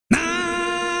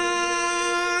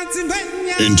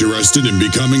Interested in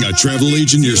becoming a travel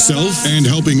agent yourself and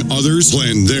helping others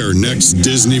plan their next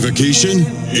Disney vacation?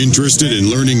 Interested in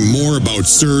learning more about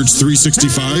Surge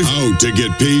 365, how to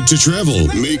get paid to travel,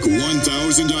 make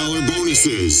 $1,000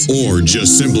 bonuses, or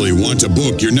just simply want to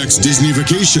book your next Disney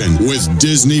vacation with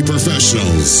Disney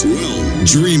professionals? Well,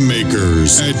 Dream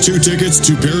Makers at 2 Tickets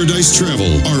to Paradise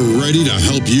Travel are ready to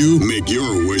help you make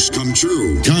your wish come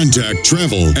true. Contact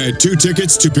travel at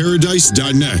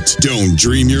 2ticketstoparadise.net. Don't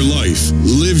dream your life.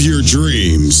 Live your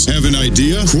dreams. Have an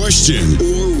idea, question,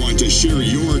 or want to share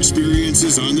your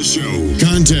experiences on the show?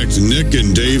 Contact Nick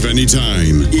and Dave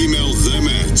anytime. Email them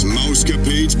at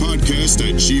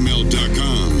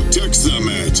mousecapadespodcast@gmail.com. Text them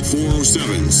at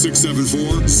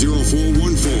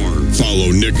 407-674-0414.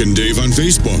 Follow Nick and Dave on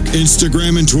Facebook,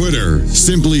 Instagram, and Twitter.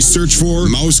 Simply search for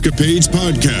Mousecapades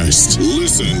Podcast.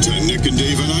 Listen to Nick and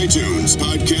Dave on iTunes,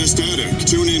 Podcast Addict,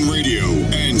 TuneIn Radio,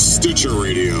 and Stitcher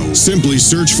Radio. Simply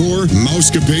search for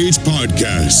Mousecapades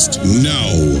Podcast.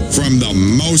 Now, from the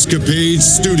Mousecapades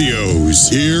Studios,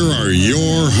 here are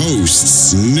your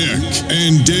hosts, Nick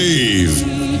and Dave.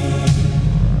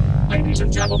 Ladies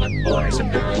and gentlemen, boys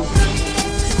and girls.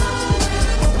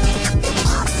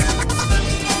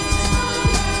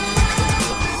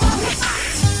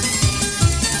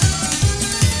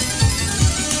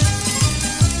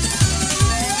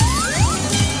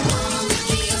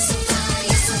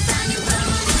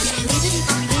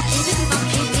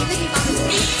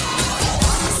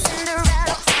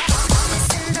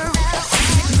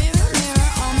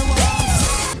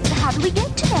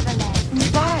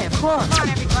 Come on,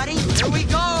 everybody. Here we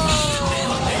go.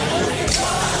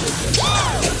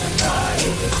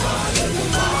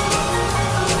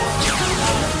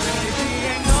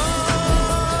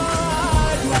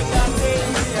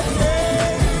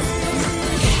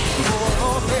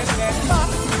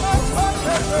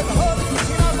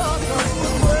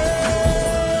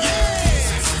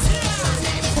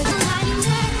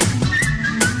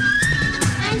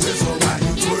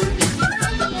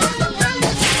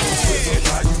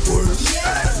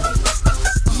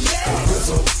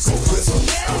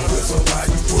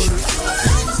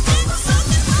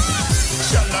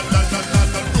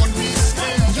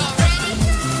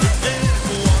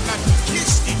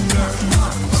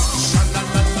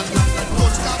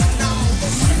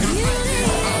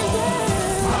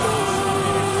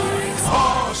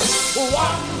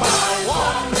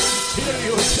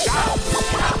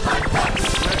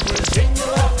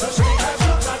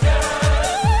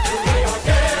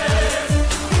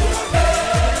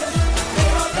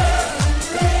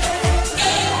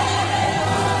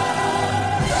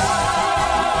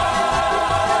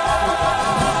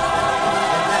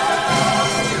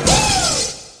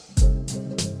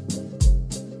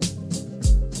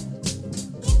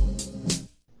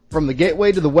 From the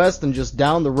gateway to the west and just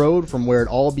down the road from where it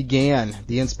all began,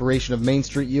 the inspiration of Main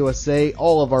Street USA,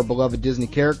 all of our beloved Disney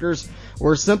characters,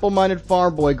 where a simple-minded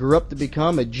farm boy grew up to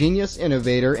become a genius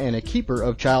innovator and a keeper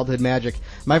of childhood magic.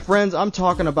 My friends, I'm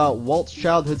talking about Walt's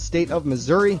childhood state of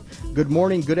Missouri. Good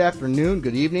morning, good afternoon,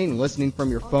 good evening, listening from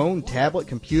your phone, tablet,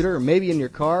 computer, maybe in your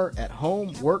car, at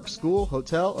home, work, school,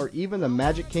 hotel, or even the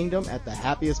Magic Kingdom at the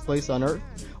happiest place on earth.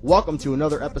 Welcome to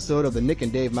another episode of the Nick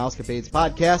and Dave Mousecapades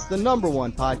Podcast, the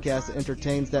 #1 podcast that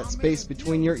entertains that space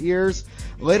between your ears.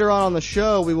 Later on the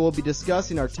show, we will be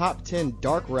discussing our top 10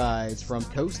 dark rides from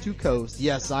coast to coast.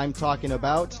 Yes, I'm talking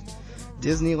about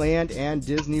Disneyland and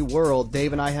Disney World.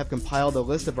 Dave and I have compiled a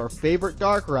list of our favorite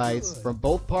dark rides from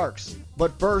both parks.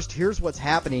 But first, here's what's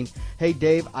happening. Hey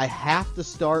Dave, I have to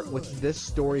start with this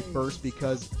story first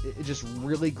because it just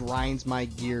really grinds my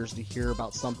gears to hear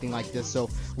about something like this. So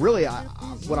really,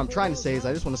 what I'm trying to say is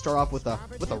I just want to start off with a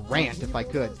rant if I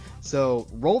could. So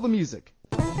roll the music.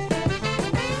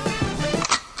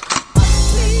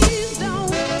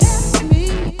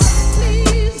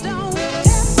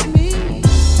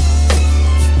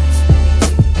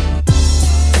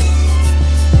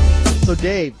 So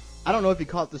Dave, I don't know if you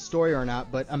caught the story or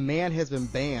not, but a man has been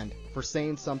banned for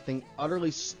saying something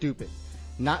utterly stupid.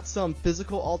 Not some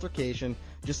physical altercation,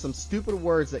 just some stupid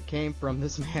words that came from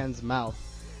this man's mouth.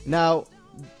 Now,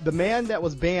 the man that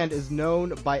was banned is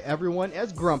known by everyone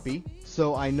as Grumpy,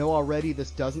 so I know already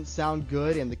this doesn't sound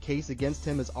good and the case against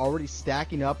him is already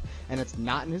stacking up and it's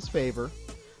not in his favor.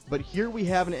 But here we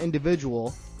have an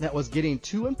individual that was getting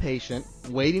too impatient,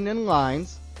 waiting in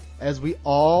lines, as we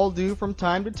all do from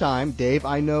time to time. Dave,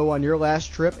 I know on your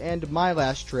last trip and my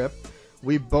last trip,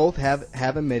 we both have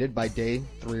admitted by day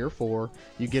 3 or 4,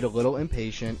 you get a little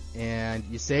impatient and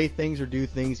you say things or do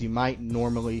things you might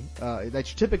normally,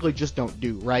 that you typically just don't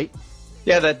do, right?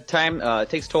 Yeah, that time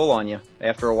takes toll on you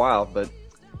after a while, but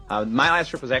My last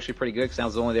trip was actually pretty good because I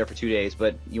was only there for 2 days.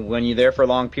 But when you're there for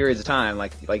long periods of time,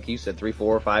 like you said, 3,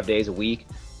 4, 5 days a week,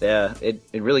 it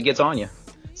really gets on you.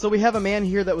 So we have a man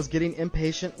here that was getting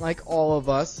impatient like all of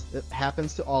us. It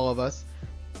happens to all of us.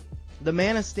 The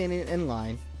man is standing in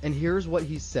line, and here's what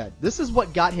he said. This is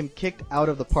what got him kicked out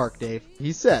of the park, Dave.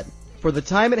 He said, "For the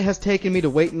time it has taken me to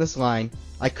wait in this line,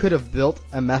 I could have built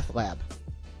a meth lab."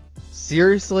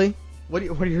 Seriously? What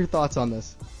are your thoughts on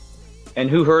this? And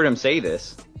who heard him say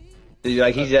this?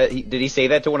 Did he say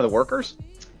that to one of the workers?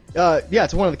 Yeah,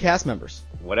 to one of the cast members.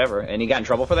 Whatever. And he got in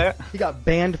trouble for that? He got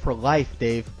banned for life,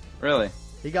 Dave. Really?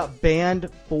 He got banned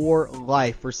for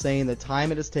life for saying the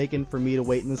time it has taken for me to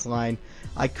wait in this line,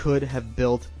 I could have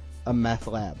built a meth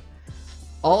lab.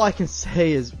 All I can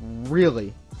say is,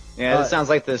 really? Yeah, this sounds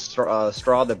like the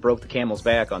straw that broke the camel's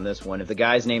back on this one. If the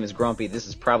guy's name is Grumpy, this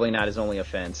is probably not his only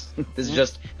offense. This is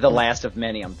just the last of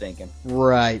many, I'm thinking.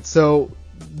 Right. So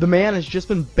the man has just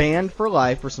been banned for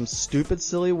life for some stupid,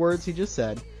 silly words he just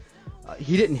said.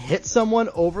 He didn't hit someone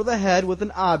over the head with an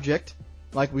object,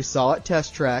 like we saw at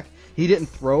Test Track. He didn't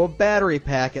throw a battery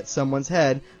pack at someone's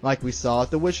head, like we saw at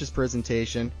the Wishes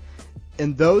presentation.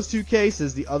 In those two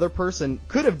cases, the other person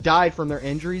could have died from their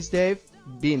injuries, Dave,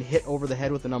 being hit over the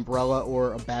head with an umbrella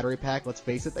or a battery pack. Let's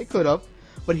face it, they could have.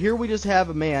 But here we just have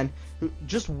a man who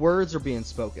just words are being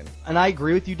spoken. And I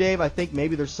agree with you, Dave. I think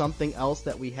maybe there's something else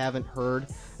that we haven't heard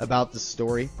about the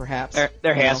story, perhaps.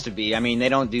 There has to be. I mean, they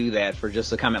don't do that for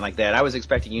just a comment like that. I was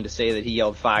expecting you to say that he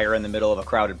yelled fire in the middle of a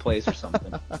crowded place or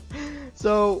something.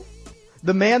 So,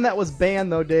 the man that was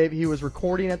banned, though, Dave, he was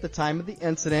recording at the time of the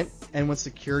incident, and when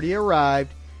security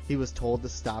arrived, he was told to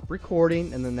stop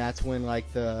recording, and then that's when,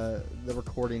 like, the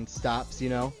recording stops, you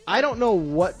know? I don't know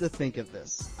what to think of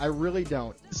this. I really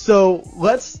don't. So,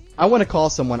 I want to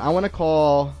call someone. I want to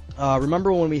call,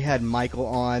 remember when we had Michael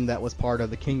on that was part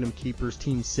of the Kingdom Keepers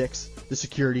Team 6, the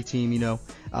security team, you know,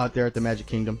 out there at the Magic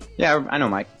Kingdom? Yeah, I know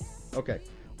Mike. Okay.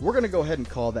 We're going to go ahead and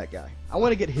call that guy. I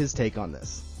want to get his take on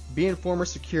this. Being former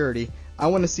security, I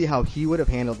want to see how he would have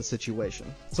handled the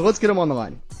situation. So let's get him on the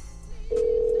line.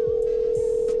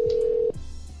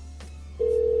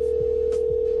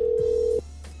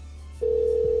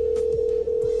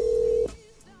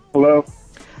 Hello.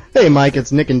 Hey, Mike,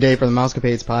 it's Nick and Dave from the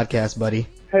Mousecapades podcast, buddy.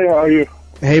 Hey, how are you?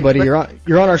 Hey, buddy, you're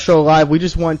on our show live. We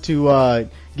just want to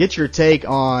get your take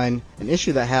on an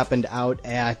issue that happened out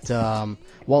at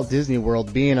Walt Disney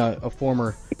World. Being a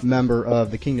former member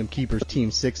of the Kingdom Keepers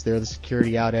Team 6 there, the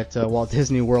security out at Walt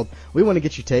Disney World, we want to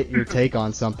get your take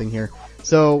on something here.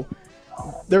 So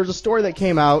there was a story that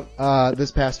came out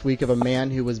this past week of a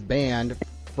man who was banned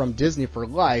from Disney for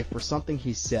life for something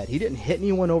he said. He didn't hit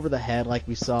anyone over the head like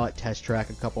we saw at Test Track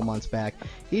a couple months back.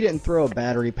 He didn't throw a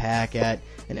battery pack at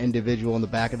an individual in the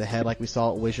back of the head like we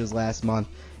saw at Wishes last month.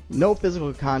 No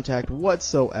physical contact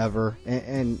whatsoever.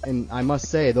 And I must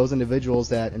say, those individuals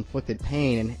that inflicted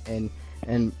pain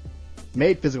and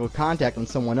made physical contact on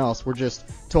someone else were just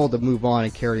told to move on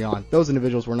and carry on. Those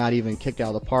individuals were not even kicked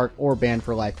out of the park or banned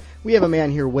for life. We have a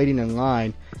man here waiting in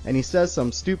line, and he says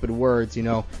some stupid words, you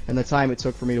know, and the time it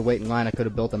took for me to wait in line, I could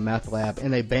have built a meth lab,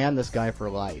 and they banned this guy for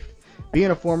life.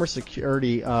 Being a former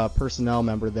security personnel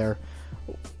member there,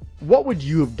 what would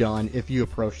you have done if you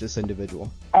approached this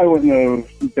individual? I wouldn't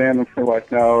have banned him for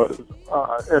life now.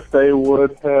 If they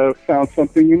would have found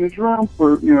something in his room,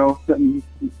 then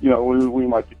we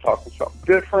might be talking something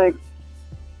different.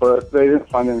 But they didn't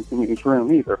find anything in his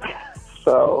room either.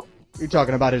 So you're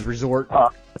talking about his resort?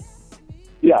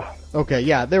 Yeah. Okay.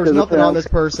 Yeah. There was nothing on this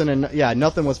person, and yeah,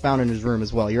 nothing was found in his room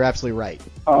as well. You're absolutely right.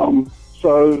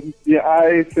 So, yeah,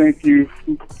 I think you've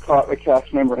caught a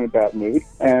cast member in a bad mood.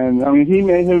 And, I mean, he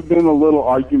may have been a little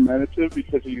argumentative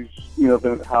because he's, I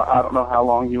don't know how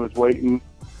long he was waiting.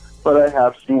 But I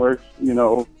have seen where,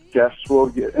 guests will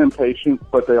get impatient,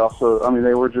 but they also,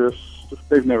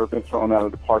 they've never been thrown out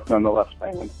of the park nonetheless,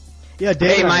 man. Yeah,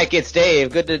 Dave. Hey, Mike, it's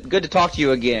Dave. Good to talk to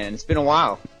you again. It's been a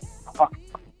while.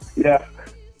 Yeah.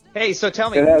 Hey, so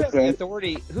tell me, who has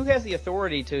the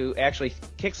authority to actually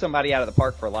kick somebody out of the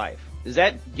park for life? Is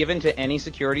that given to any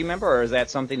security member, or is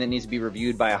that something that needs to be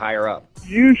reviewed by a higher up?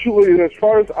 Usually, as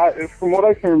far as from what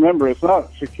I can remember, it's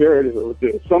not security that would do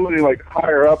it. Somebody like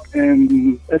higher up,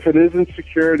 and if it isn't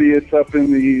security, it's up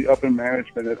in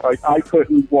management. I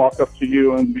couldn't walk up to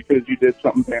you and because you did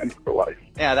something ban you for life.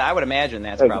 Yeah, I would imagine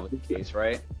that's probably the case,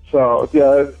 right? So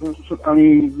yeah, I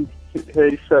mean,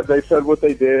 they said what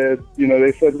they did. You know,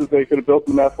 they said that they could have built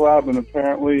the meth lab, and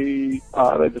apparently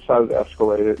they decided to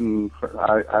escalate it. And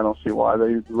I don't see why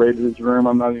they raided his room.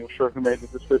 I'm not even sure who made the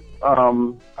decision.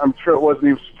 I'm sure it wasn't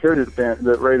even security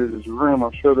that raided his room.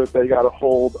 I'm sure that they got a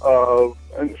hold of.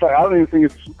 In fact, I don't even think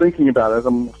it's thinking about it as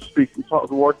I'm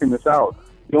working this out.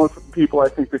 The only people I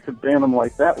think that could ban him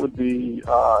like that would be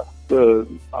the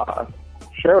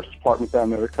sheriff's department down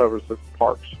there that covers the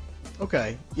parks.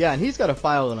 Okay, yeah, and he's got to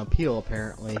file an appeal,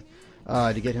 apparently,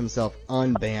 to get himself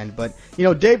unbanned. But, you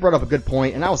know, Dave brought up a good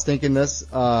point, and I was thinking this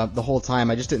the whole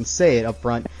time. I just didn't say it up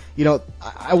front. You know,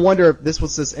 I wonder if this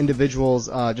was this individual's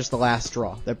just the last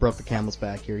straw that broke the camel's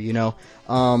back here, you know?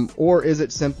 Or is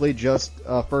it simply just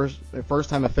a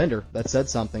first-time offender that said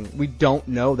something? We don't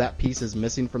know. That piece is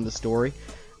missing from the story.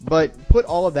 But put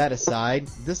all of that aside,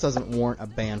 this doesn't warrant a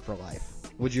ban for life.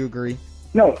 Would you agree?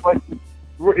 No,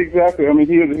 exactly. I mean,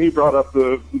 he brought up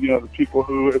the people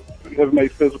who have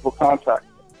made physical contact,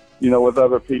 with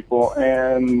other people,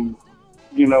 and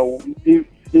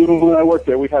even when I worked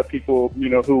there, we had people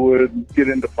who would get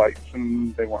into fights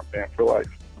and they weren't banned for life,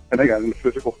 and they got into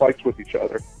physical fights with each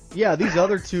other. Yeah, these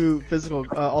other two physical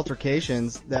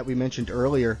altercations that we mentioned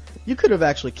earlier, you could have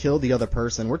actually killed the other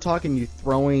person. We're talking you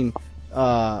throwing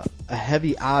a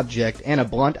heavy object and a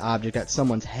blunt object at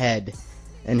someone's head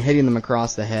and hitting them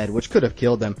across the head, which could have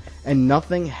killed them, and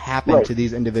nothing happened to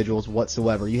these individuals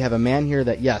whatsoever. You have a man here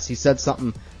that, yes, he said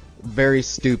something very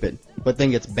stupid, but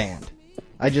then gets banned.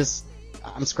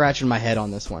 I'm scratching my head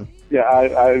on this one. Yeah,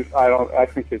 I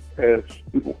think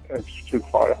it's too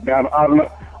far. I mean,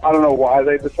 I don't know why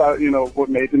they decided, what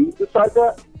made them decide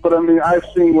that, but I mean, I've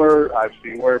seen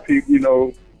where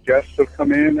people, guests have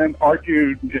come in and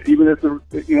argued, even at the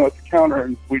at the counter,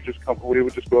 and we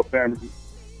would just go up there and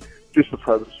just the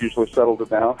presence usually settled it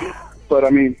down. But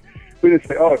I mean, we didn't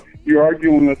say, "Oh, you're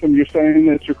arguing with them. You're saying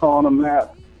this. You're calling them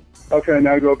that." Okay,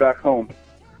 now go back home.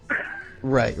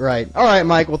 Right. All right,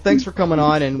 Mike. Well, thanks for coming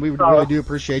on, and we really do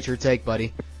appreciate your take,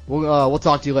 buddy. We'll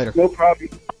talk to you later. No problem.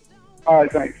 All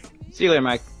right, thanks. See you later,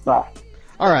 Mike. Bye.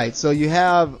 All right, so you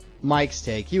have Mike's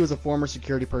take. He was a former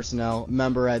security personnel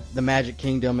member at the Magic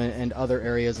Kingdom and other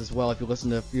areas as well. If you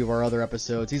listen to a few of our other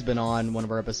episodes, he's been on one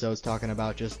of our episodes talking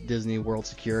about just Disney World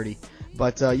security.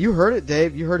 But you heard it,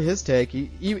 Dave. You heard his take.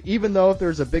 Even though if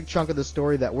there's a big chunk of the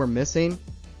story that we're missing,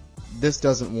 this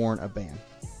doesn't warrant a ban.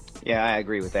 Yeah, I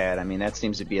agree with that. I mean, that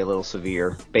seems to be a little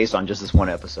severe based on just this one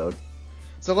episode.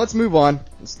 So let's move on.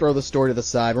 Let's throw the story to the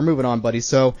side. We're moving on, buddy.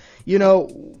 So,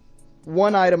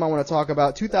 one item I want to talk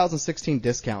about, 2016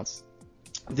 discounts.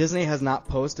 Disney has not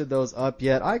posted those up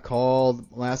yet. I called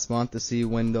last month to see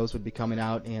when those would be coming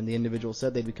out, and the individual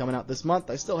said they'd be coming out this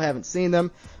month. I still haven't seen them.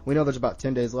 We know there's about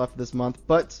 10 days left this month,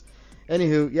 but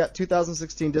anywho, yeah,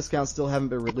 2016 discounts still haven't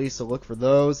been released, so look for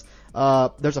those.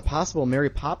 There's a possible Mary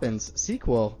Poppins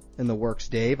sequel in the works,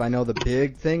 Dave. I know the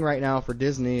big thing right now for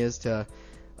Disney is they're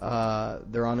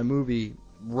on a movie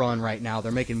run right now.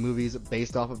 They're making movies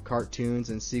based off of cartoons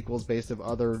and sequels based off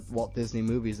other Walt Disney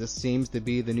movies. This seems to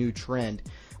be the new trend.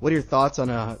 What are your thoughts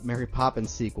on a Mary Poppins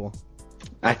sequel?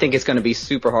 I think it's going to be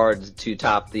super hard to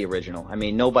top the original. I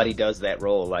mean, nobody does that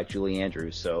role like Julie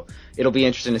Andrews, so it'll be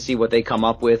interesting to see what they come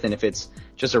up with, and if it's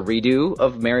just a redo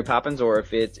of Mary Poppins, or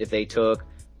if they took,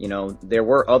 there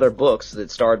were other books that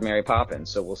starred Mary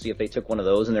Poppins, so we'll see if they took one of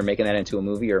those and they're making that into a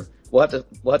movie, or we'll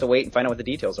have to wait and find out what the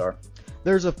details are.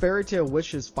 There's a Fairy Tale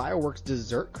Wishes fireworks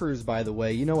dessert cruise, by the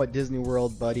way. At Disney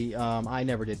World, buddy, I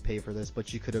never did pay for this,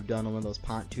 but you could have done one of those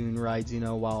pontoon rides,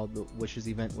 while the Wishes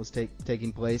event was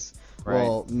taking place. Right.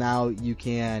 Well, now you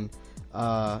can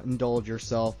indulge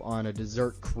yourself on a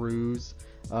dessert cruise.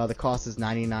 The cost is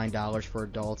 $99 for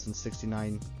adults and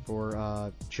 $69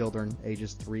 for children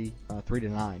ages 3 to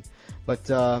 9.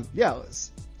 But yeah.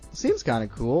 Seems kind of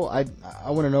cool. I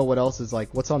want to know what else is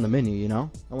what's on the menu.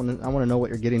 I want to know what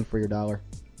you're getting for your $1.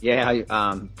 Yeah,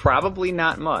 probably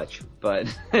not much, but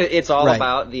it's all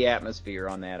about the atmosphere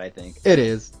on that, I think. It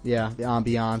is, yeah, the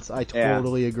ambiance. I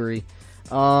totally agree.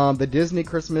 The Disney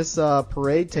Christmas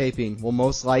parade taping will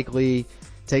most likely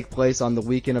take place on the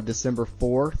weekend of December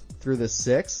 4th through the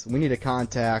 6th. We need to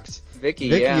contact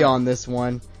Vicky on this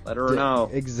one. Let her know.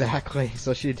 Exactly,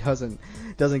 so she doesn't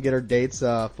get her dates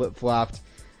flip-flopped.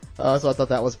 So I thought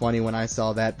that was funny when I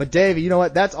saw that. But Dave, you know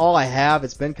what? That's all I have.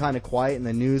 It's been kind of quiet in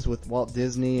the news with Walt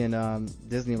Disney and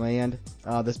Disneyland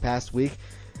this past week.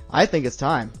 I think it's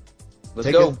time. Let's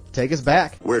go. Take us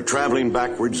back. We're traveling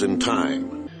backwards in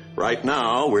time. Right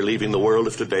now, we're leaving the world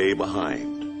of today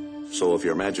behind. So if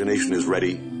your imagination is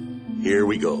ready, here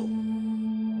we go.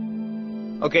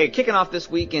 Okay, kicking off this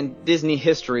week in Disney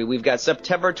history, we've got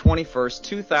September 21st,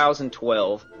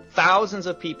 2012. thousands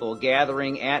of people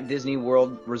gathering at Disney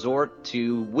World Resort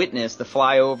to witness the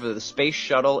flyover of the Space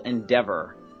Shuttle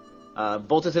Endeavour.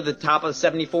 Bolted to the top of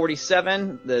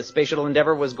 7047, the Space Shuttle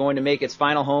Endeavour was going to make its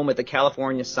final home at the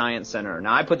California Science Center.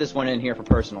 Now, I put this one in here for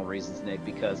personal reasons, Nick,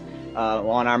 because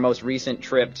on our most recent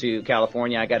trip to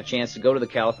California, I got a chance to go to the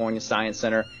California Science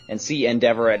Center and see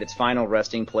Endeavour at its final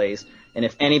resting place. And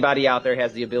if anybody out there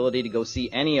has the ability to go see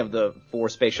any of the 4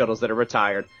 space shuttles that are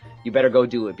retired, you better go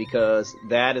do it, because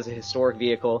that is a historic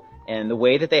vehicle, and the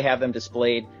way that they have them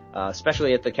displayed,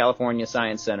 especially at the California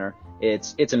Science Center,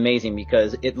 it's amazing,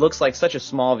 because it looks like such a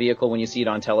small vehicle when you see it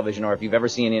on television or if you've ever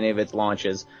seen any of its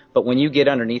launches. But when you get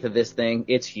underneath of this thing,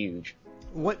 it's huge.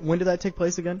 When did that take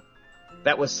place again?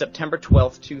 That was September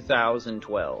 12th,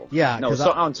 2012. Yeah. No,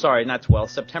 I'm sorry, not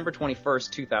 12th. September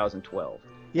 21st, 2012.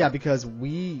 Yeah, because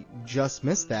we just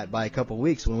missed that by a couple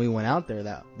weeks when we went out there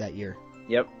that year.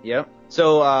 Yep.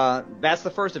 So that's the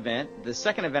first event. The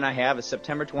second event I have is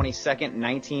September 22nd,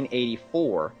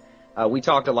 1984. We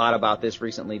talked a lot about this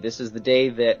recently. This is the day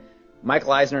that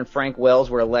Michael Eisner and Frank Wells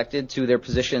were elected to their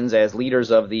positions as leaders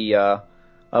of the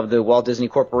Walt Disney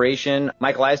Corporation.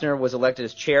 Michael Eisner was elected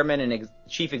as chairman and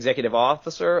chief executive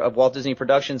officer of Walt Disney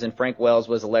Productions, and Frank Wells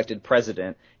was elected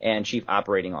president and chief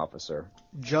operating officer.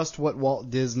 Just what Walt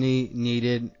Disney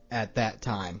needed at that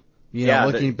time.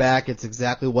 Looking back, it's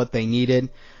exactly what they needed,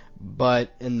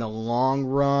 but in the long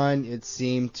run, it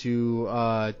seemed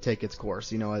to take its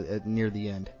course, near the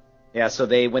end. Yeah, so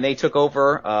when they took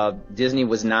over, Disney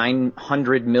was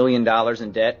 $900 million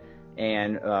in debt,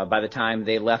 and by the time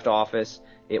they left office,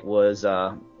 it was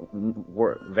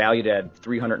valued at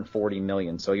 $340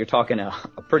 million. So you're talking a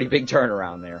pretty big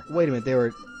turnaround there. Wait a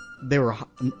minute, they were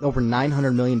over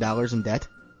 $900 million in debt?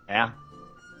 Yeah.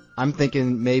 I'm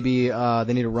thinking maybe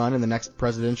they need to run in the next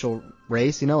presidential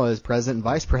race, as president and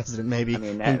vice president, maybe,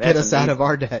 and get us out of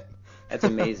our debt. That's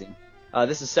amazing.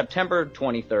 This is September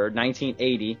 23rd,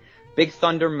 1980. Big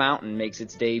Thunder Mountain makes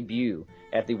its debut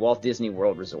at the Walt Disney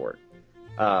World Resort.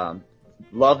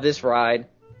 Love this ride.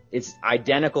 It's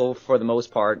identical for the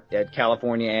most part at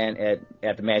California and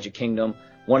at the Magic Kingdom.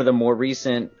 One of the more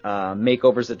recent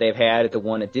makeovers that they've had at the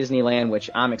one at Disneyland, which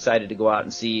I'm excited to go out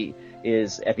and see,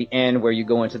 is at the end where you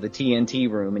go into the TNT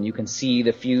room and you can see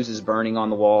the fuses burning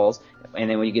on the walls, and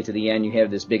then when you get to the end, you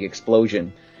have this big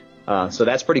explosion. So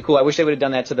that's pretty cool. I wish they would have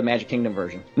done that to the Magic Kingdom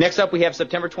version. Next up, we have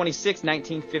September 26,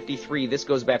 1953. This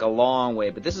goes back a long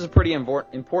way, but this is a pretty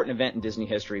important event in Disney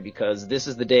history, because this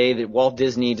is the day that Walt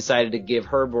Disney decided to give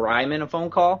Herb Ryman a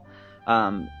phone call.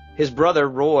 His brother,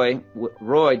 Roy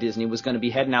Disney, was going to be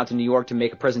heading out to New York to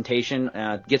make a presentation,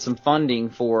 get some funding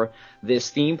for this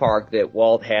theme park that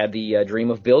Walt had the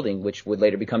dream of building, which would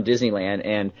later become Disneyland.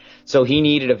 And so he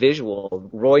needed a visual.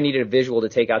 Roy needed a visual to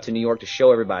take out to New York to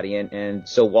show everybody. And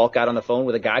so Walt got on the phone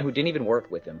with a guy who didn't even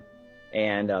work with him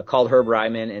and called Herb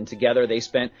Ryman. And together they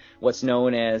spent what's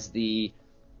known as the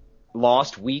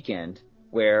Lost Weekend,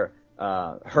 where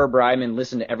Herb Ryman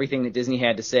listened to everything that Disney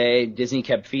had to say. Disney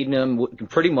kept feeding him.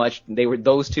 Pretty much,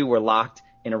 those two were locked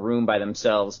in a room by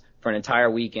themselves for an entire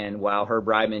weekend, while Herb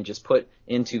Ryman just put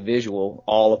into visual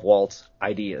all of Walt's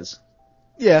ideas.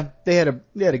 Yeah, they had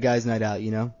a guys' night out,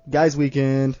 guys'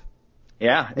 weekend.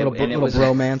 Yeah, little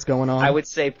bromance going on. I would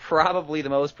say probably the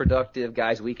most productive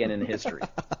guys' weekend in history.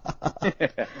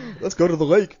 Let's go to the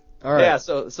lake. All right. Yeah,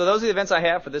 so those are the events I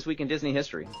have for this week in Disney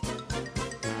history.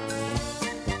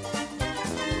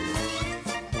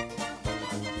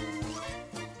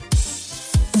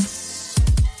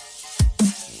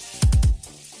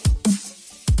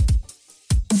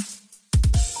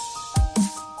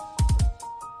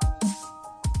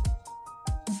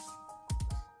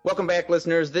 Welcome back,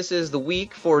 listeners. This is the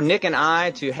week for Nick and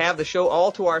I to have the show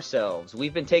all to ourselves.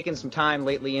 We've been taking some time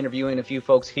lately interviewing a few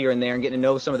folks here and there and getting to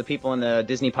know some of the people in the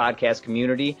Disney podcast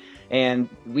community. And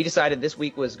we decided this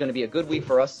week was going to be a good week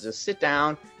for us to sit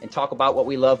down and talk about what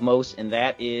we love most, and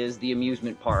that is the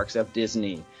amusement parks of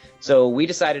Disney. So we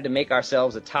decided to make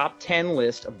ourselves a top 10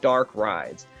 list of dark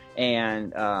rides.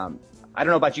 And I don't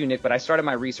know about you, Nick, but I started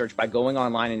my research by going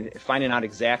online and finding out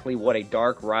exactly what a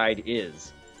dark ride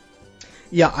is.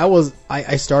 Yeah,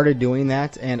 I started doing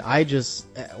that, and I just,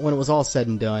 when it was all said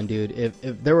and done, dude,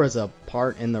 if there was a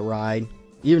part in the ride,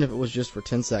 even if it was just for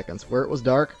 10 seconds, where it was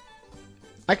dark,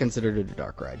 I considered it a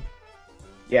dark ride.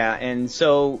 Yeah, and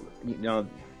so,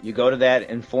 you go to that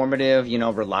informative,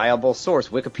 reliable source,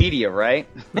 Wikipedia, right?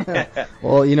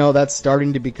 Well, that's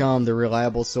starting to become the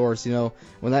reliable source.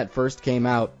 When that first came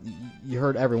out, you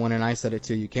heard everyone, and I said it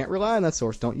too, you can't rely on that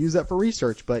source. Don't use that for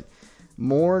research, but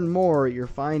more and more you're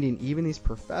finding even these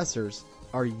professors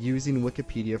are using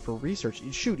Wikipedia for research.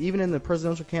 Shoot, even in the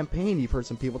presidential campaign, you've heard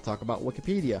some people talk about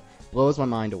Wikipedia. Blows my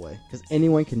mind away, because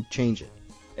anyone can change it.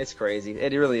 It's crazy.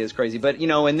 It really is crazy. But,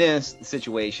 in this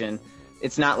situation,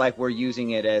 it's not like we're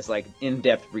using it as, like,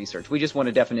 in-depth research. We just want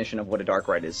a definition of what a dark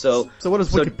ride is. So what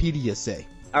does Wikipedia say?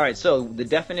 All right, so the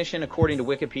definition according to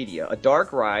Wikipedia, a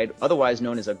dark ride, otherwise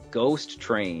known as a ghost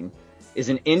train, is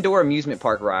an indoor amusement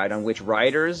park ride on which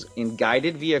riders in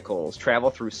guided vehicles travel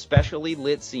through specially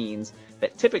lit scenes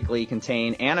that typically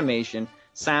contain animation,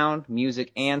 sound,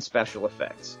 music, and special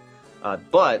effects.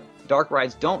 But dark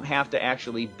rides don't have to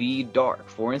actually be dark.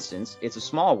 For instance, It's a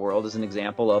Small World is an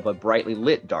example of a brightly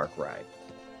lit dark ride.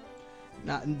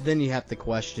 Now, then you have to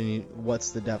question what's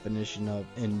the definition of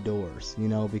indoors,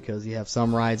 because you have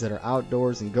some rides that are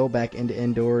outdoors and go back into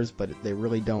indoors, but they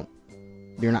really don't.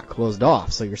 You're not closed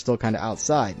off, so you're still kind of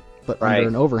outside, but under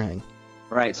an overhang.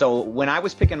 Right. So when I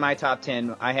was picking my top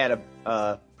 10, I had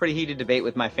a pretty heated debate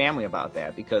with my family about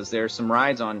that, because there's some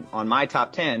rides on my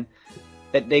top 10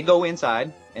 that they go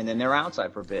inside and then they're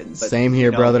outside forbidden. But, same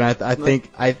here, brother. I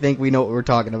think we know what we're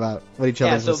talking about. What each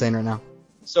other's saying right now.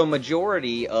 So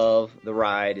majority of the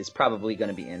ride is probably going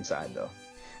to be inside, though.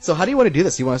 So how do you want to do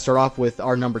this? You want to start off with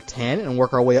our number 10 and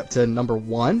work our way up to number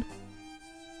 1?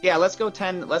 Yeah, let's go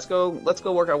 10. Let's go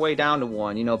work our way down to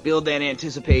 1. Build that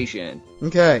anticipation.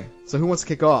 Okay. So who wants to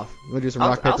kick off? You want to do some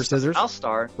rock, paper, scissors? I'll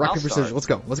start. Rock, paper, scissors. Let's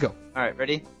go. All right,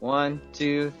 ready? 1,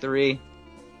 2, 3.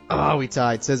 Oh, we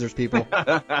tied. Scissors, people.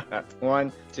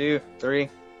 1, 2, 3.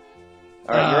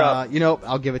 All right, you're up.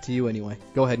 I'll give it to you anyway.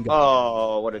 Go ahead and go.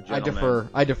 Oh, what a gentleman.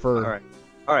 I defer.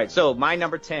 All right. So my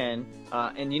number 10,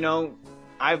 and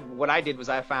what I did was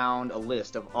I found a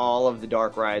list of all of the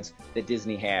dark rides that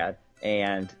Disney had,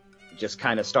 and just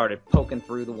kind of started poking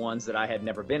through the ones that I had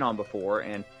never been on before,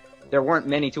 and there weren't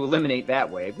many to eliminate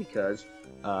that way, because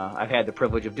I've had the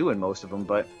privilege of doing most of them,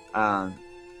 but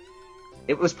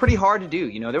it was pretty hard to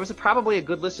do. There was probably a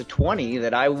good list of 20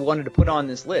 that I wanted to put on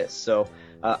this list, so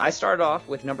I started off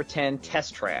with number 10,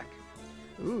 Test Track.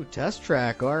 Ooh, Test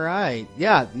Track, all right.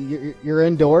 Yeah, you're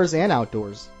indoors and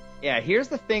outdoors. Yeah, here's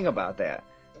the thing about that.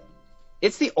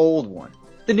 It's the old one.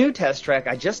 The new Test Track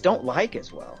I just don't like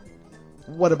as well.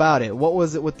 What about it? What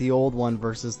was it with the old one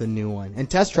versus the new one? And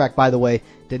Test Track, by the way,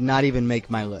 did not even make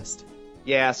my list.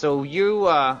 Yeah, so you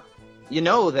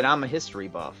know that I'm a history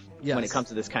buff when it comes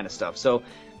to this kind of stuff. So,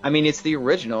 it's the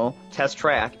original Test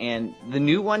Track, and the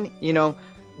new one,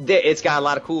 it's got a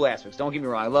lot of cool aspects. Don't get me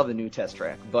wrong, I love the new Test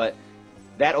Track, but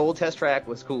that old Test Track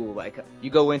was cool. Like,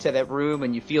 you go into that room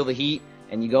and you feel the heat,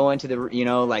 and you go into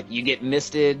the, you get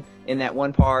misted in that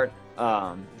one part.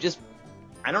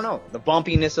 I don't know, the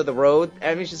bumpiness of the road.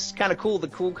 It's just kind of cool, the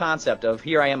cool concept of,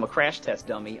 here I am, a crash test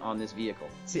dummy on this vehicle.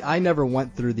 See, I never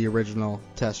went through the original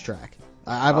Test Track.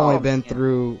 I've only been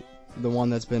through the one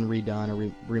that's been redone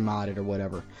or remodded or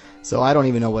whatever. So I don't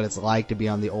even know what it's like to be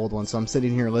on the old one. So I'm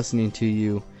sitting here listening to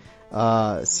you,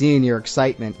 seeing your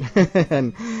excitement,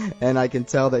 and I can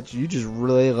tell that you just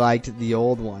really liked the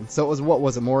old one. So what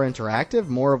was it, more interactive,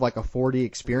 more of like a 4D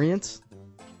experience?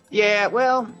 Yeah,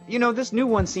 well, this new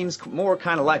one seems more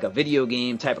kind of like a video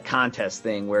game type of contest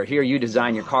thing, where here you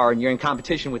design your car and you're in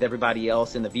competition with everybody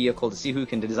else in the vehicle to see who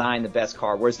can design the best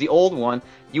car. Whereas the old one,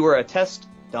 you were a test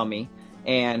dummy,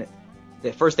 and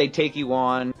first they'd take you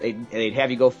on, they'd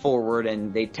have you go forward,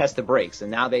 and they'd test the brakes.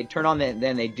 And now they'd turn on then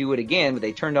they'd do it again, but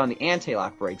they turned on the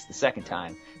anti-lock brakes the second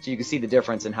time, so you could see the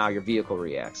difference in how your vehicle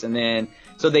reacts. And then,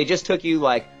 so they just took you,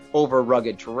 like, over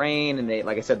rugged terrain, and they,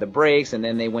 like I said, the brakes, and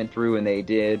then they went through and they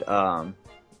did,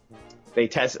 they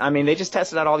just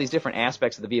tested out all these different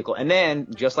aspects of the vehicle, and then,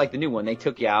 just like the new one, they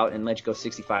took you out and let you go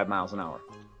 65 miles an hour.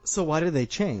 So why did they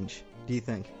change, do you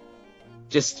think?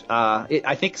 Just,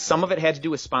 I think some of it had to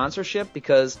do with sponsorship,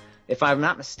 because if I'm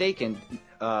not mistaken,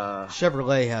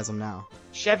 Chevrolet has them now.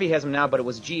 Chevy has them now, but it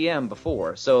was GM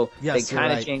before, so yes, they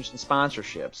kind of changed the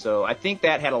sponsorship. So I think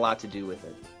that had a lot to do with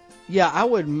it. Yeah, I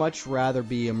would much rather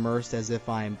be immersed as if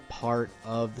I'm part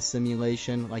of the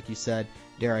simulation. Like you said,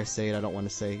 dare I say it, I don't want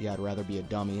to say, yeah, I'd rather be a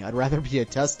dummy. I'd rather be a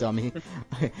test dummy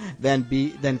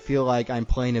than feel like I'm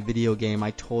playing a video game.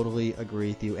 I totally agree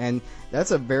with you. And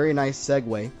that's a very nice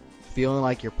segue, feeling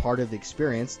like you're part of the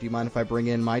experience. Do you mind if I bring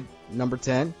in my number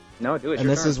 10? No, do it. And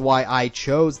this is why I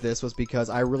chose this, was because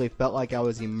I really felt like I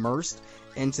was immersed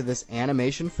into this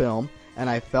animation film, and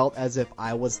I felt as if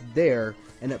I was there,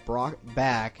 and it brought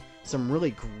back some really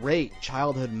great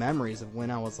childhood memories of when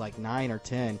I was like 9 or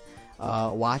 10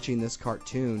 watching this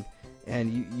cartoon.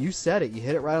 And you said it, you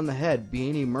hit it right on the head,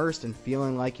 being immersed and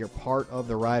feeling like you're part of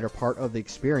the ride or part of the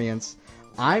experience.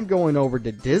 I'm going over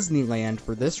to Disneyland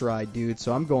for this ride, dude,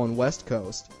 so I'm going West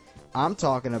Coast. I'm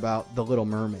talking about The Little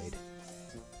Mermaid.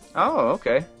 Oh,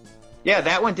 okay. Yeah,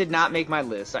 that one did not make my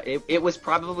list. It was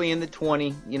probably in the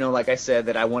 20, like I said,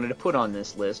 that I wanted to put on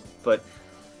this list, but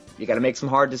you got to make some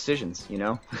hard decisions,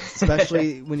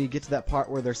 Especially when you get to that part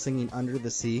where they're singing Under the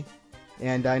Sea.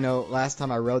 And I know last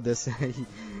time I rode this,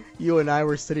 you and I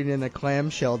were sitting in a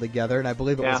clamshell together, and I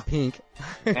believe it was pink.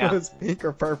 It was pink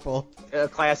or purple. A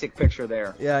classic picture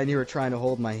there. Yeah, and you were trying to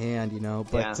hold my hand,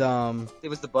 but it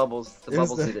was the bubbles. The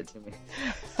bubbles did it to me.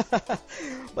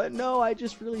 But no, I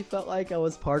just really felt like I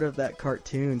was part of that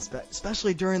cartoon,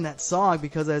 especially during that song,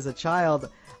 because as a child,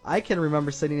 I can remember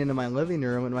sitting in my living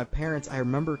room, and my parents, I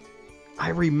remember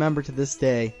to this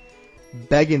day,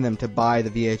 begging them to buy the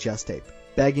VHS tape.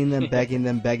 Begging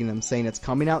them, saying, it's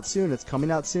coming out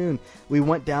soon. We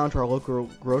went down to our local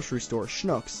grocery store,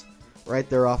 Schnucks, right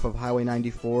there off of Highway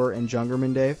 94 in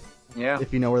Jungerman, Dave. Yeah.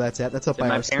 If you know where that's at. That's up by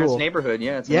our school. In my parents' neighborhood,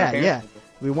 yeah. Yeah.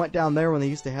 We went down there when they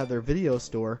used to have their video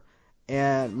store,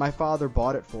 and my father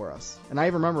bought it for us. And I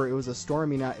remember it was a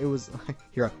stormy night. It was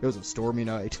a stormy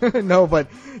night. No, but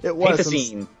it was.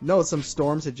 Some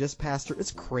storms had just passed through.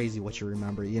 It's crazy what you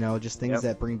remember, just things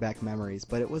that bring back memories.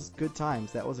 But it was good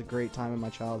times. That was a great time in my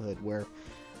childhood where,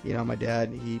 my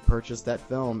dad, he purchased that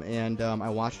film, and I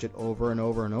watched it over and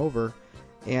over and over.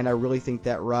 And I really think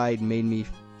that ride made me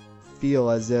feel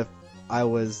as if I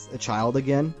was a child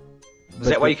again. Was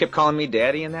that why you kept calling me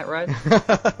Daddy in that ride?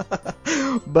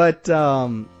 But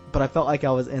I felt like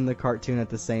I was in the cartoon at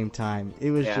the same time.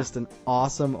 It was just an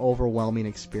awesome, overwhelming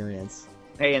experience.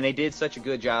 Hey, and they did such a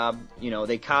good job.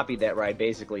 They copied that ride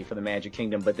basically for the Magic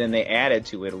Kingdom, but then they added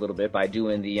to it a little bit by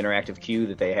doing the interactive queue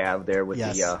that they have there with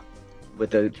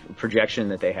the projection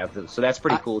that they have. So that's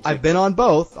pretty cool too. I've been on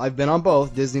both,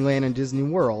 Disneyland and Disney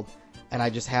World, and I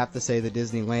just have to say the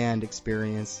Disneyland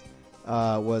experience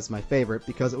was my favorite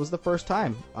because it was the first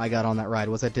time I got on that ride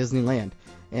was at Disneyland,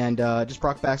 and just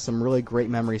brought back some really great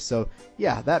memories. So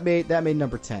yeah, that made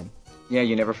number 10. Yeah,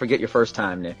 you never forget your first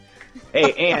time, Nick.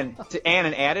 Hey, and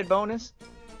an added bonus,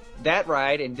 that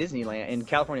ride in Disneyland in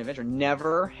California Adventure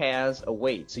never has a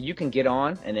wait. So you can get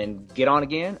on and then get on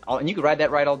again, and you can ride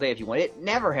that ride all day if you want. It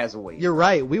never has a wait. You're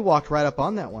right. We walked right up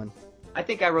on that one. I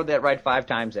think I rode that ride 5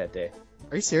 times that day.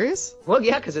 Are you serious? Well,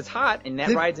 yeah, because it's hot, and that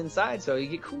ride's inside, so you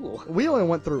get cool. We only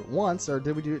went through it once, or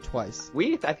did we do it twice?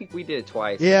 I think we did it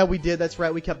twice. Yeah, we did. That's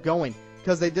right. We kept going.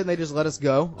 Because they just let us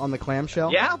go on the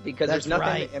clamshell? Yeah, because there's nothing.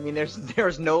 Right. I mean,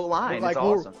 there's no line. It's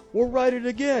awesome. We'll ride it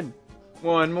again.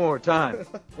 One more time.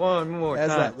 One more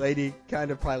time. As that lady kind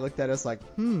of probably looked at us like,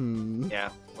 Yeah,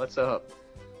 what's up?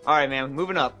 All right, man,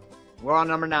 moving up. We're on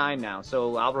number 9 now,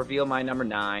 so I'll reveal my number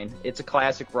 9. It's a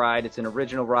classic ride. It's an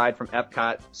original ride from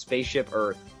Epcot, Spaceship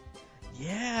Earth.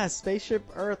 Yeah, Spaceship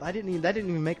Earth. That didn't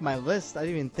even make my list. I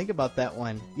didn't even think about that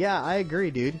one. Yeah, I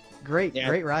agree, dude. Great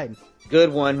ride.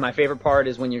 Good one. My favorite part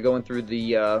is when you're going through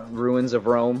the ruins of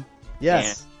Rome.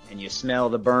 Yes. And you smell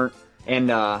the burnt. And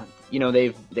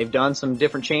they've done some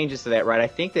different changes to that ride. I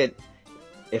think that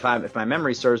if my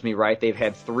memory serves me right, they've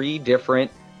had 3 different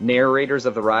narrators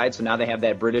of the ride. So now they have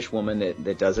that British woman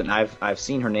that does it. And I've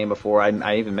seen her name before.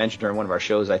 I even mentioned her in one of our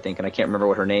shows, I think, and I can't remember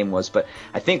what her name was. But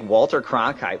I think Walter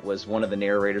Cronkite was one of the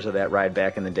narrators of that ride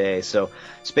back in the day. So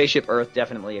Spaceship Earth,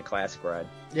 definitely a classic ride.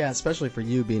 Yeah, especially for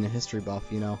you being a history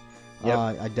buff, Yep.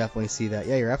 I definitely see that.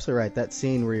 Yeah, you're absolutely right. That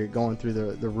scene where you're going through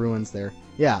the ruins there.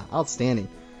 Yeah, outstanding.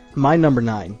 My number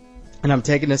 9. And I'm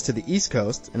taking this to the East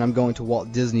Coast, and I'm going to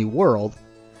Walt Disney World.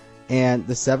 And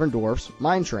the Seven Dwarfs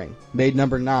Mine Train made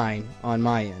number 9 on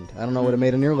my end. I don't know what it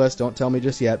made on your list. Don't tell me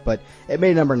just yet. But it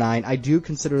made number 9. I do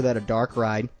consider that a dark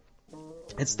ride.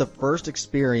 It's the first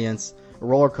experience, a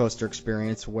roller coaster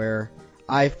experience, where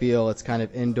I feel it's kind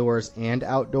of indoors and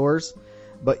outdoors.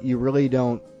 But you really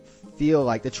don't feel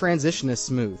like the transition is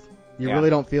smooth. You really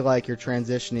don't feel like you're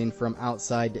transitioning from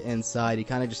outside to inside. You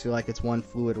kind of just feel like it's one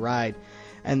fluid ride.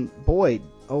 And boy,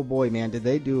 oh boy, man, did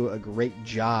they do a great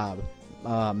job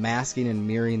masking and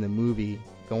mirroring the movie,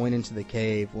 going into the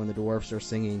cave when the dwarfs are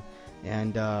singing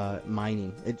and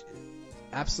mining. It's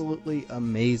absolutely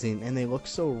amazing, and they look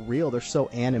so real. They're so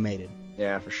animated.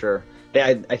 Yeah, for sure.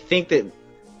 I think that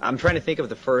I'm trying to think of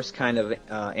the first kind of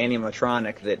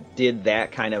animatronic that did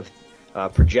that kind of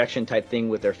projection type thing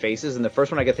with their faces, and the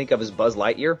first one I can think of is Buzz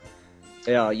Lightyear.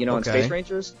 In Space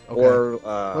Rangers. Okay. Or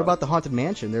what about the Haunted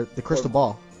Mansion? The crystal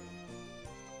ball.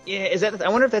 Yeah, I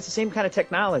wonder if that's the same kind of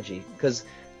technology, because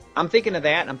I'm thinking of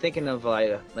that. I'm thinking of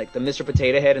like the Mr.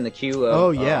 Potato Head in the queue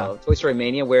of Toy Story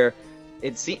Mania, where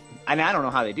and I don't know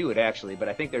how they do it actually, but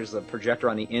I think there's a projector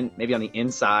on maybe on the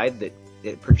inside that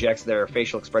it projects their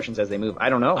facial expressions as they move. I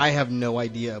don't know. I have no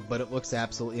idea, but it looks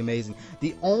absolutely amazing.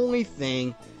 The only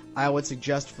thing I would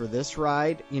suggest for this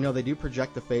ride, they do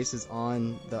project the faces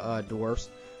on the dwarfs.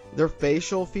 Their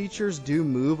facial features do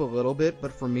move a little bit,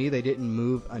 but for me, they didn't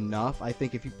move enough. I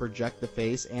think if you project the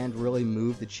face and really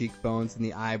move the cheekbones and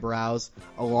the eyebrows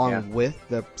along with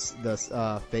the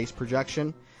face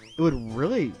projection, it would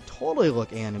really totally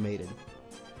look animated.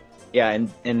 Yeah,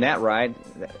 and that ride,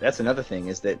 that's another thing,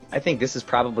 is that I think this is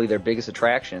probably their biggest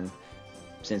attraction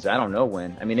since I don't know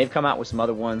when. I mean, they've come out with some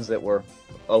other ones that were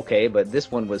okay, but this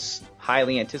one was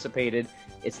highly anticipated.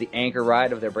 It's the anchor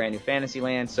ride of their brand new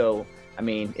Fantasyland, so I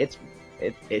mean,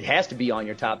 it has to be on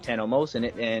your top 10 almost,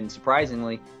 and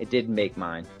surprisingly, it didn't make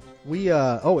mine.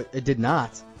 It did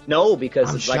not. No, because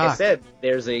I'm like shocked. I said,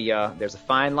 there's a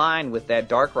fine line with that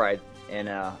dark ride, and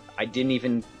I didn't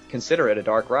even consider it a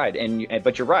dark ride.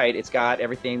 But you're right, it's got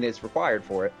everything that's required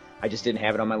for it. I just didn't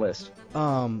have it on my list.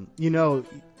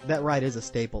 That ride is a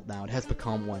staple now. It has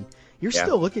become one. You're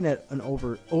still looking at an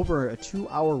over a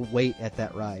 2-hour wait at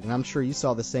that ride, and I'm sure you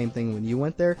saw the same thing when you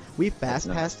went there. We passed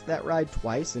that ride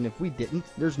twice, and if we didn't,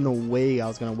 there's no way I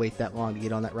was going to wait that long to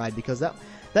get on that ride, because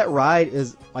that ride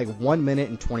is like 1 minute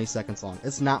and 20 seconds long.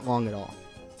 It's not long at all.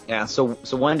 Yeah, so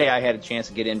one day I had a chance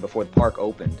to get in before the park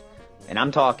opened, and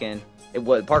I'm talking,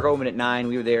 the park opened at 9,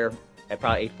 we were there at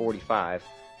probably 8:45,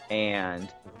 and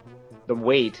the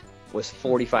wait was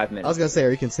 45 minutes. I was going to say,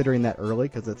 are you considering that early?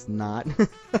 Because it's not.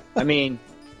 I mean,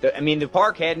 the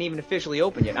park hadn't even officially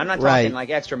opened yet. I'm not talking like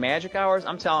extra magic hours.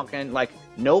 I'm talking like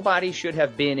nobody should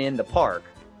have been in the park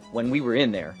when we were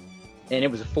in there, and it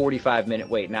was a 45-minute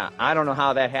wait. Now, I don't know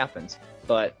how that happens,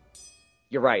 but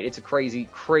you're right. It's a crazy,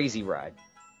 crazy ride.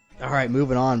 All right,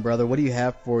 moving on, brother. What do you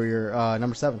have for your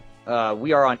number 7?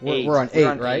 We are on 8. We're on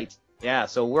 8, right? 8. Yeah,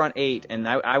 so we're on 8, and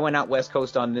I went out West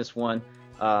Coast on this one.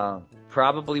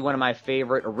 Probably one of my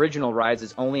favorite original rides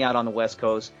is only out on the West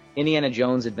Coast. Indiana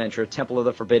Jones Adventure, Temple of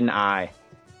the Forbidden Eye.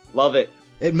 Love it.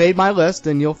 It made my list,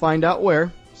 and you'll find out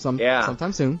where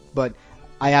sometime soon. But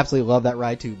I absolutely love that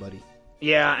ride too, buddy.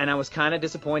 Yeah, and I was kind of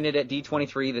disappointed at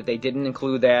D23 that they didn't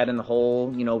include that in the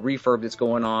whole, refurb that's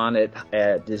going on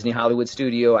at Disney Hollywood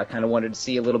Studio. I kind of wanted to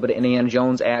see a little bit of Indiana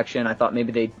Jones action. I thought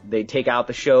maybe they'd take out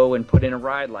the show and put in a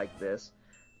ride like this.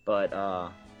 But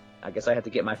I guess I had to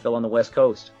get my fill on the West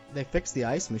Coast. They fixed the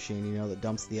ice machine, that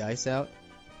dumps the ice out.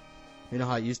 You know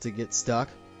how it used to get stuck?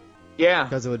 Yeah.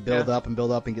 Because it would build up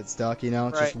and get stuck,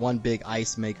 It's just one big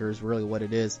ice maker is really what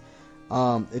it is.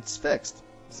 It's fixed.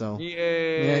 So.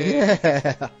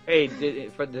 Yeah. Hey,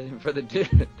 this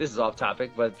is off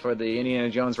topic, but for the Indiana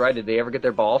Jones ride, did they ever get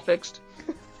their ball fixed?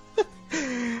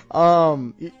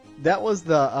 That was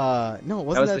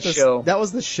the show. That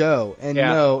was the show, and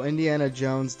no, Indiana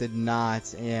Jones did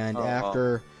not. And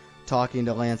after talking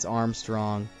to Lance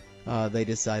Armstrong, they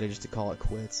decided just to call it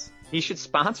quits. He should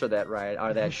sponsor that ride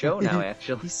or that show now.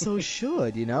 Actually, he so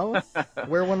should.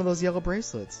 Wear one of those yellow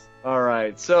bracelets. All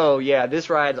right, so yeah, this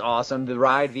ride's awesome. The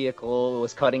ride vehicle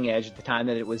was cutting edge at the time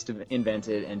that it was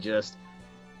invented, and just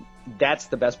that's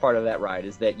the best part of that ride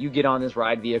is that you get on this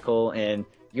ride vehicle and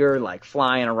you're like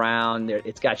flying around.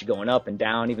 It's got you going up and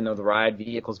down, even though the ride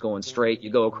vehicle's going straight.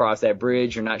 You go across that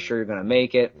bridge, you're not sure you're going to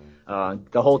make it.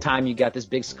 The whole time you got this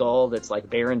big skull that's like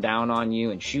bearing down on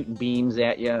you and shooting beams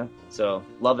at you. So,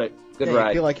 love it. Good ride.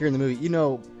 I feel like you're in the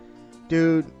movie.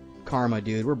 Dude, karma,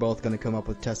 dude. We're both going to come up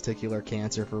with testicular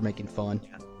cancer for making fun.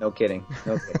 Yeah, no kidding.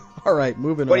 All right,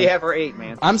 moving on. What do you have for 8,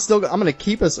 man? I'm going to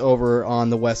keep us over on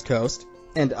the West Coast.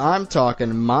 And I'm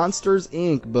talking Monsters,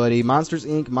 Inc., buddy. Monsters,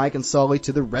 Inc., Mike and Sully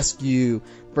to the rescue.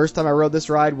 First time I rode this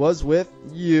ride was with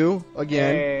you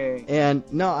again. Hey. And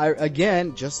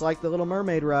again, just like the Little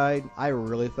Mermaid ride, I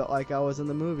really felt like I was in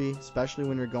the movie, especially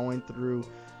when you're going through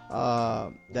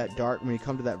that dark, when you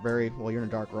come to that you're in a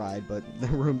dark ride, but the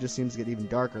room just seems to get even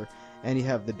darker. And you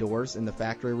have the doors in the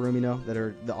factory room, that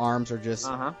are, the arms are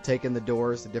just taking the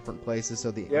doors to different places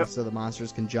so the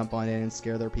monsters can jump on in and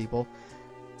scare their people.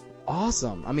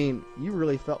 Awesome. I mean, you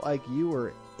really felt like you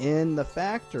were in the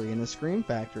factory, in the Scream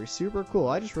Factory. Super cool.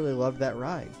 I just really loved that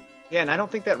ride. Yeah, and I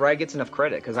don't think that ride gets enough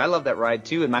credit, because I love that ride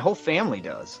too, and my whole family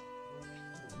does.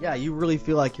 Yeah, you really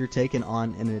feel like you're taking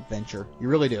on an adventure. You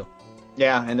really do.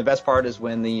 Yeah, and the best part is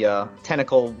when the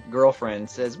tentacle girlfriend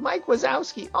says, Mike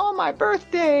Wazowski, on my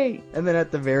birthday! And then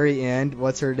at the very end,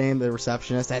 what's her name? The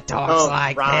receptionist that talks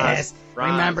like this.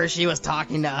 Roz. Remember, she was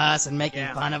talking to us and making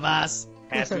fun of us.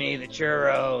 Pass me the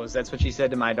churros. That's what she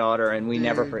said to my daughter, and we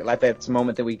never forget. Like, that's a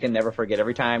moment that we can never forget.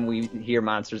 Every time we hear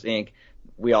Monsters, Inc.,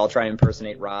 we all try to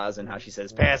impersonate Roz and how she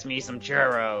says, pass me some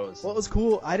churros. Well, it was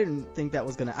cool. I didn't think that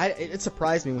was going to... It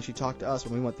surprised me when she talked to us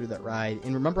when we went through that ride.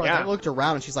 And remember, I looked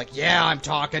around and she's like, yeah, I'm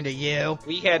talking to you.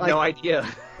 We had no idea.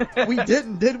 We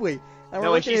didn't, did we? And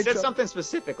No, and she said something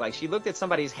specific, like she looked at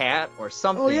somebody's hat or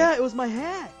something. Oh yeah, it was my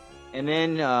hat. And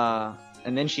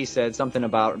then she said something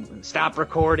about "stop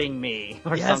recording me"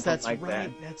 or Yes, something that's like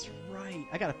right. that. That's right.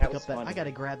 I gotta pick was up that. funny. I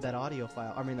gotta grab that audio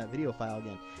file. I mean that video file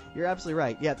again. You're absolutely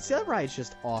right. Yeah, see, that ride's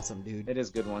just awesome, dude. It is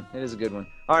a good one. It is a good one.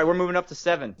 All right, we're moving up to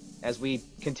 7 as we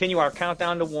continue our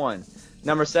countdown to 1.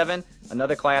 Number 7,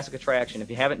 another classic attraction. If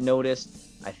you haven't noticed,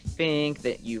 I think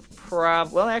that you've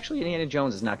well, actually, Indiana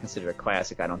Jones is not considered a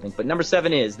classic, I don't think. But number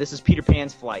 7 is. This is Peter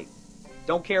Pan's Flight.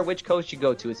 Don't care which coast you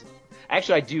go to.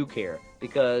 Actually, I do care,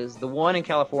 because the one in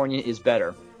California is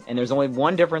better. And there's only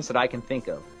one difference that I can think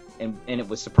of. And it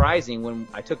was surprising when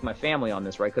I took my family on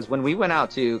this ride, because when we went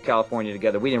out to California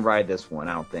together, we didn't ride this one,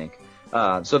 I don't think.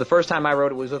 So the first time I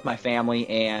rode it was with my family,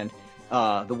 and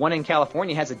the one in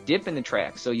California has a dip in the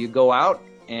track. So you go out,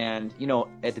 and, you know,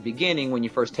 at the beginning, when you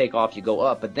first take off, you go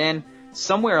up. But then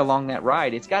somewhere along that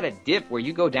ride, it's got a dip where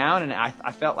you go down, and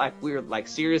I felt like we were, like,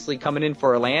 seriously coming in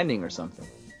for a landing or something.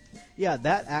 Yeah,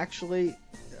 that actually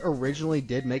originally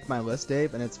did make my list,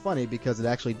 Dave, and it's funny because it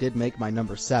actually did make my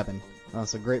number 7.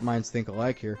 So great minds think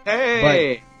alike here.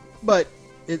 Hey! But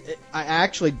I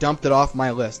actually dumped it off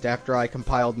my list after I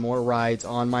compiled more rides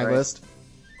on my list.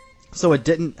 So it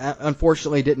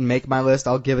unfortunately didn't make my list.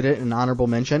 I'll give it an honorable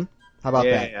mention. How about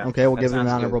that? Yeah. Okay, we'll give it an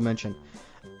honorable mention.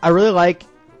 I really like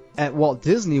at Walt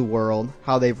Disney World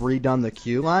how they've redone the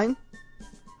queue line.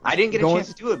 I didn't get a chance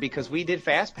to do it because we did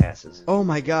fast passes. Oh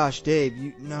my gosh,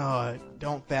 Dave!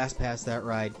 Don't fast pass that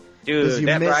ride. Dude,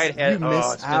 that ride had... You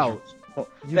miss out.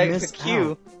 The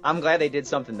queue, I'm glad they did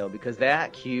something, though, because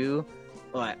that queue,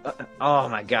 oh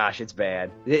my gosh, it's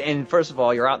bad. And first of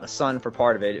all, you're out in the sun for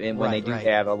part of it, and when they do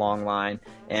have a long line,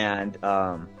 and,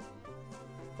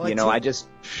 you know, I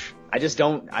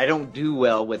don't do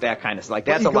well with that kind of stuff. Like,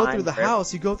 that's a line. You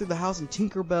go through the house, and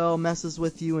Tinkerbell messes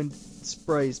with you and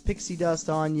sprays pixie dust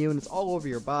on you, and it's all over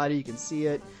your body. You can see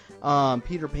it.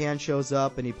 Peter Pan shows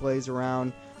up, and he plays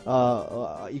around.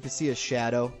 You can see his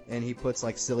shadow, and he puts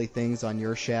like silly things on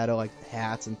your shadow, like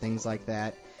hats and things like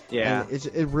that. Yeah, and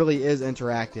it really is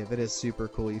interactive. It is super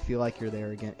cool. You feel like you're there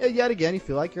again. Yet again, you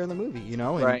feel like you're in the movie, you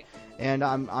know. And, right. And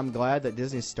I'm glad that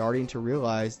Disney's starting to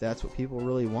realize that's what people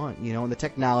really want, you know. And the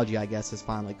technology, I guess, has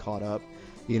finally caught up,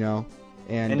 you know.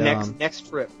 And next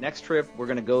trip, we're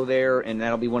gonna go there, and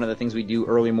that'll be one of the things we do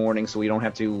early morning, so we don't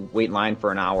have to wait in line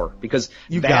for an hour, because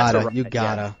you gotta.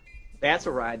 Yeah. That's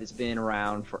a ride that's been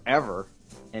around forever,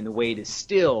 and the wait is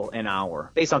still an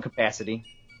hour, based on capacity.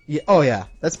 Yeah. Oh, yeah.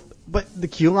 But the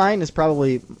queue line is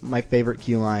probably my favorite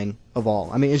queue line of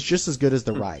all. I mean, it's just as good as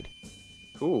the ride.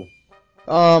 Cool.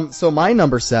 So my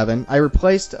number 7, I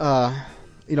replaced,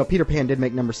 Peter Pan did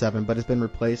make number 7, but it's been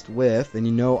replaced with, and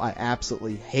you know I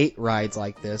absolutely hate rides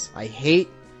like this. I hate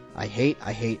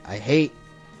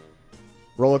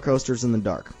roller coasters in the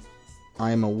dark.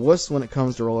 I am a wuss when it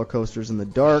comes to roller coasters in the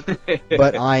dark,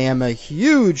 but I am a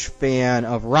huge fan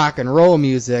of rock and roll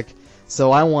music,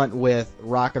 so I went with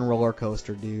Rock and Roller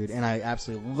Coaster, dude. And I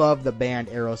absolutely love the band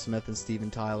Aerosmith and Steven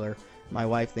Tyler. My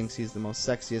wife thinks he's the most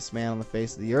sexiest man on the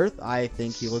face of the earth. I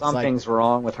think he looks Something's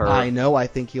wrong with her. I know. I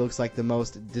think he looks like the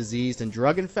most diseased and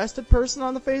drug-infested person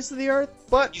on the face of the earth,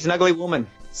 but he's an ugly woman.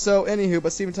 So, anywho,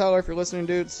 but Steven Tyler, if you're listening,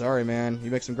 dude, sorry, man. You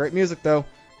make some great music, though.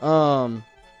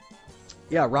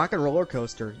 Yeah, Rock and Roller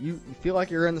Coaster. You feel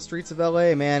like you're in the streets of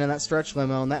LA, man, in that stretch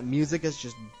limo, and that music is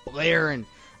just blaring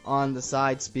on the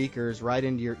side speakers right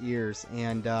into your ears,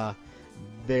 and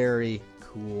very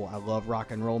cool. I love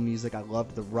rock and roll music. I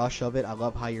love the rush of it. I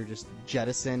love how you're just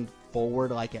jettisoned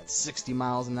forward like at 60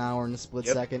 miles an hour in a split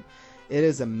second. It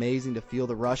is amazing to feel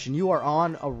the rush, and you are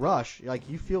on a rush. Like,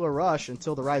 you feel a rush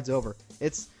until the ride's over.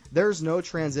 There's no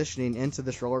transitioning into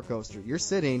this roller coaster. You're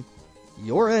sitting,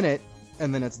 you're in it,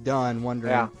 and then it's done,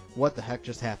 wondering what the heck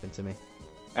just happened to me.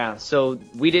 So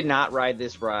we did not ride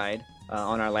this ride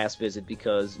on our last visit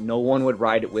because no one would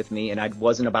ride it with me, and I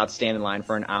wasn't about to stand in line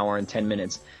for an hour and 10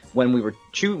 minutes. When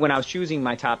I was choosing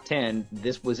my top 10,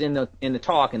 this was in the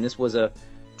talk, and this was a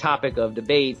topic of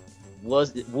debate.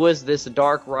 Was this a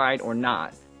dark ride or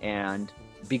not? And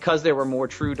because there were more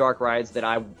true dark rides that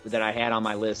I had on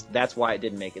my list, that's why it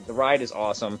didn't make it. The ride is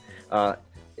awesome.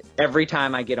 Every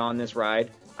time I get on this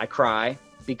ride, I cry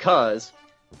because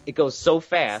it goes so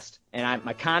fast, and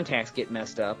my contacts get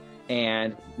messed up,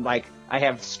 and like I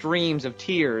have streams of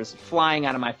tears flying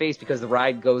out of my face because the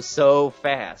ride goes so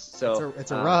fast. So it's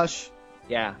a rush.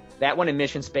 Yeah, that one in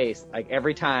Mission Space. Like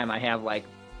every time I have like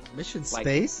Mission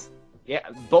Space. Yeah,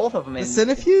 both of them. The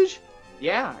Cinefuge.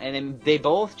 Yeah, and then they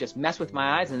both just mess with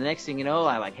my eyes, and the next thing you know,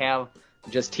 I like have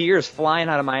just tears flying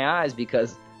out of my eyes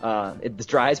because it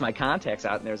dries my contacts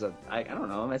out, and there's I don't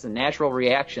know, it's a natural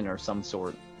reaction or some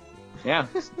sort. Yeah,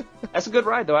 that's a good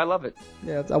ride though. I love it.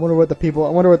 Yeah, I wonder what the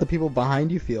people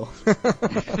behind you feel.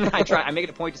 I make it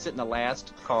a point to sit in the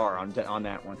last car on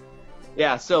that one.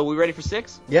 Yeah, so we ready for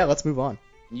 6? Yeah, let's move on.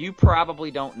 You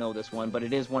probably don't know this one, but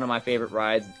it is one of my favorite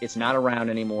rides. It's not around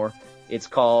anymore. It's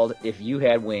called If You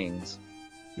Had Wings.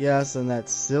 Yes, and that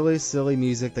silly, silly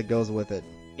music that goes with it.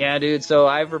 Yeah, dude. So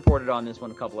I've reported on this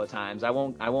one a couple of times. I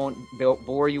won't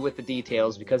bore you with the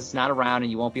details because it's not around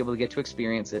and you won't be able to get to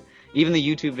experience it. Even the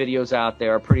YouTube videos out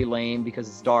there are pretty lame because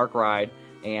it's a dark ride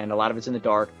and a lot of it's in the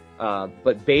dark.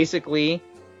 But basically,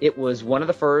 it was one of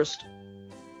the first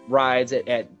rides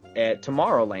at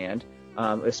Tomorrowland. It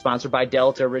was sponsored by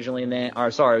Delta originally, and then, it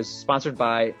was sponsored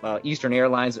by Eastern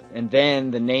Airlines, and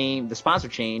then the sponsor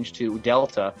changed to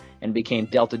Delta and became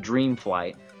Delta Dream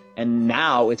Flight. And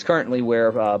now it's currently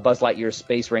where Buzz Lightyear's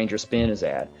Space Ranger Spin is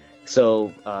at.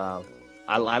 So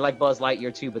I like Buzz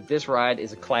Lightyear too, but this ride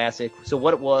is a classic. So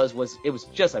what it was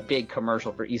just a big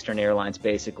commercial for Eastern Airlines.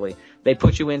 Basically, they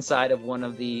put you inside of one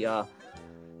of the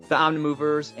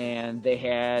Omnimovers, and they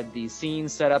had these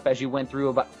scenes set up as you went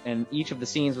through, and each of the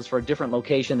scenes was for a different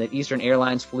location that Eastern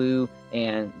Airlines flew,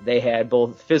 and they had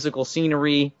both physical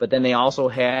scenery, but then they also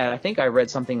had, I think I read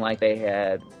something like they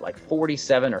had like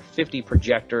 47 or 50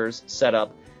 projectors set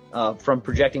up from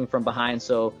projecting from behind.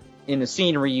 So in the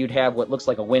scenery, you'd have what looks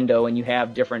like a window, and you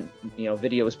have different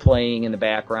videos playing in the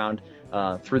background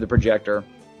through the projector,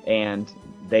 and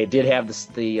they did have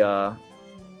the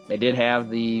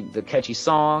catchy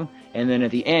song, and then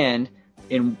at the end,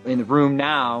 in the room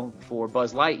now for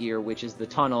Buzz Lightyear, which is the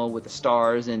tunnel with the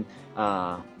stars, and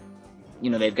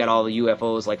they've got all the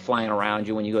UFOs like flying around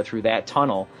you when you go through that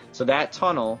tunnel. So that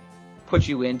tunnel puts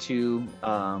you into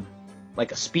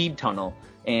like a speed tunnel,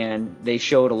 and they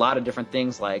showed a lot of different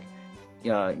things like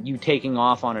you taking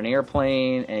off on an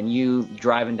airplane and you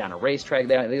driving down a racetrack.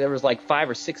 There was like 5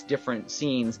 or 6 different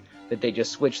scenes that they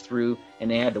just switched through, and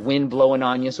they had the wind blowing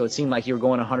on you, so it seemed like you were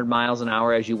going 100 miles an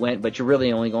hour as you went, but you're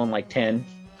really only going like 10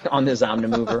 on this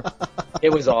Omnimover. It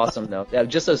was awesome, though.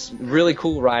 Just a really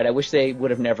cool ride. I wish they would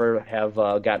have never have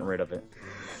gotten rid of it.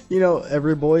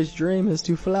 Every boy's dream is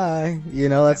to fly.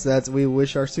 That's we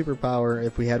wish our superpower,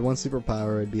 if we had one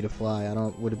superpower, it'd be to fly.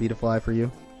 Would it be to fly for you?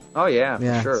 Oh, yeah,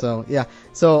 for sure.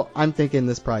 So I'm thinking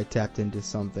this probably tapped into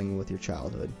something with your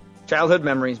childhood. Childhood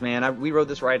memories, man. We rode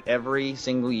this ride every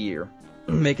single year.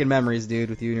 Making memories, dude,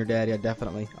 with you and your dad. Yeah,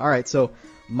 definitely. All right, so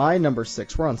my number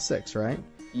 6. We're on 6, right?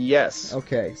 Yes.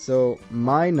 Okay, so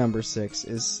my number 6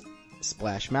 is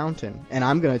Splash Mountain, and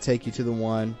I'm going to take you to the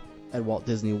one at Walt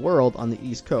Disney World on the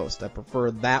East Coast. I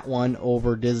prefer that one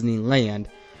over Disneyland,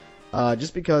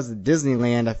 just because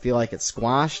Disneyland, I feel like it's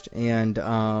squashed, and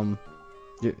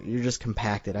you're just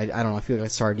compacted. I don't know, I feel like a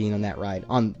sardine on that ride.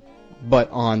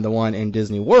 But on the one in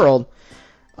Disney World,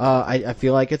 I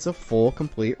feel like it's a full,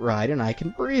 complete ride, and I can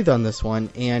breathe on this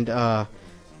one. And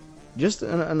just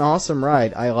an awesome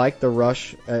ride. I like the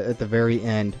rush at the very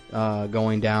end,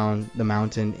 going down the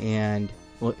mountain, and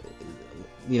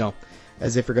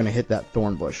as if you're going to hit that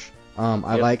thorn bush.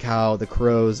 I like how the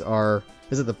crows are.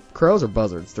 Is it the crows or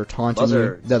buzzards? They're taunting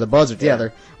buzzards. you. They're the buzzards.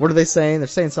 Yeah. What are they saying? They're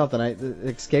saying something. It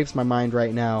escapes my mind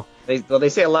right now. They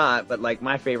say a lot, but like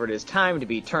my favorite is time to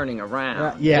be turning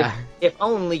around. Yeah. If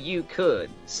only you could.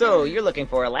 So you're looking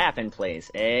for a laughing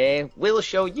place, eh? We'll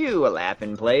show you a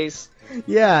laughing place.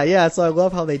 Yeah. So I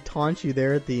love how they taunt you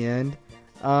there at the end.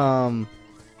 I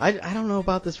don't know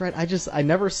about this ride. I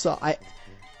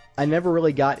never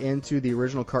really got into the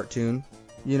original cartoon,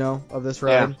 of this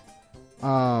ride.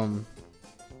 Yeah.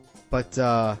 But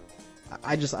I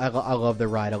love the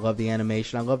ride. I love the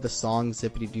animation. I love the song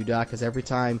Zippity Doo Dah, because every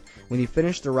time when you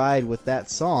finish the ride with that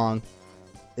song,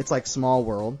 it's like Small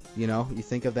World. You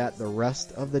think of that the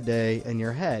rest of the day in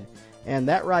your head, and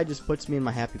that ride just puts me in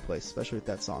my happy place, especially with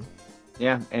that song.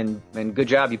 Yeah, and good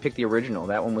job. You picked the original.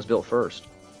 That one was built first.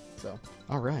 So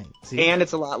all right. And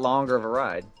it's a lot longer of a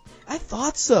ride. I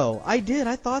thought so. I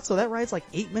thought so. That ride's like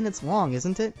 8 minutes long,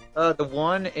 isn't it? The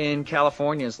one in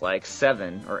California is like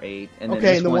 7 or 8, and then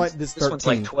this one's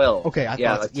like 12. Okay, I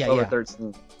thought like 12 or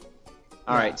 13.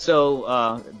 All right,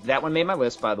 so that one made my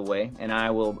list, by the way, and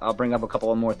I'll bring up a couple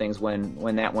of more things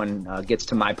when that one gets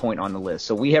to my point on the list.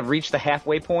 So we have reached the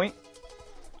halfway point.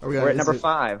 We're at number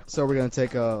 5. So we're gonna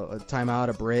take a timeout,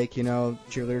 a break.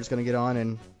 Cheerleader's gonna get on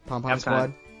and Pom Pom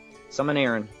Squad. Summon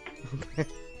Aaron. Okay.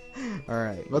 All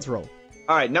right, let's roll.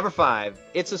 All right, number 5.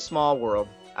 It's a Small World.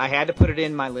 I had to put it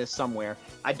in my list somewhere.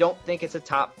 I don't think it's a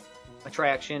top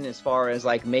attraction as far as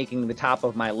like making the top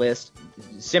of my list,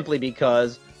 simply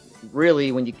because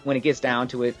really when it gets down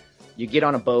to it, you get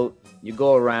on a boat, you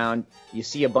go around, you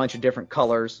see a bunch of different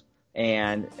colors,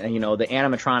 And you know, the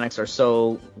animatronics are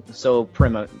so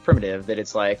primitive that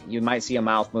it's like you might see a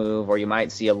mouth move or you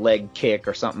might see a leg kick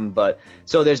or something, but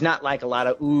so there's not like a lot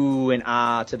of ooh and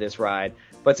ah to this ride.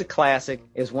 But it's a classic.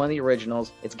 It's one of the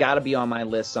originals. It's got to be on my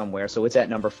list somewhere, so it's at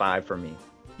number 5 for me.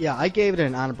 Yeah, I gave it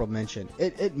an honorable mention.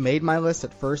 It made my list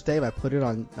at first, Dave. I put it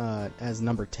on as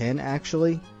number 10,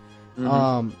 actually.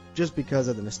 Just because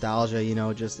of the nostalgia, you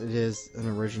know, just it is an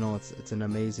original. It's an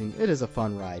amazing, it is a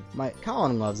fun ride.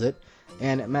 Colin loves it,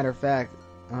 and matter of fact,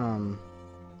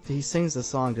 he sings the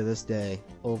song to this day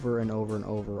over and over and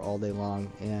over all day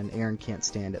long, and Erin can't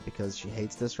stand it because she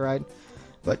hates this ride.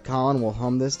 But Colin will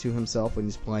hum this to himself when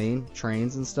he's playing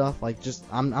trains and stuff. Like, just,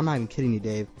 I'm not even kidding you,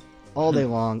 Dave. All day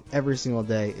long, every single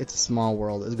day, It's a Small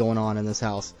World is going on in this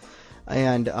house,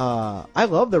 and I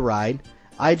love the ride.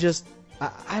 I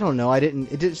don't know.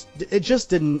 It just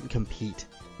didn't compete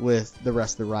with the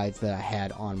rest of the rides that I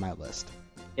had on my list.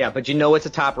 Yeah, but you know it's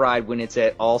a top ride when it's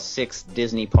at all 6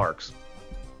 Disney parks.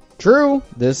 True.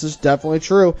 This is definitely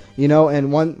true. You know,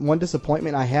 and one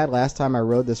disappointment I had last time I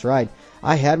rode this ride,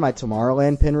 I had my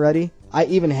Tomorrowland pin ready. I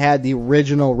even had the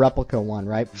original replica one,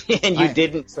 right? And you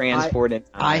didn't transport it.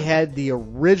 I had the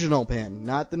original pin,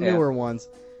 not the newer ones.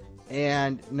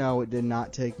 And no, it did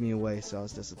not take me away, so I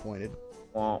was disappointed.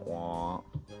 Wah, wah.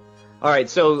 All right,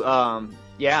 so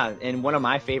yeah, and one of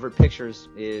my favorite pictures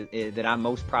is that I'm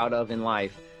most proud of in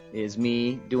life is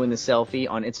me doing the selfie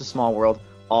on It's a Small World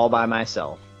all by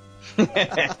myself.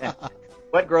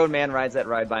 What grown man rides that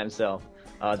ride by himself?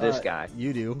 This guy.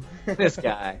 You do. This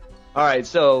guy. All right,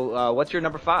 so what's your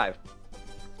number 5?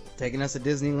 Taking us to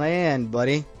Disneyland,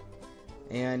 buddy.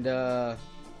 And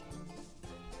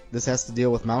this has to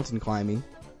deal with mountain climbing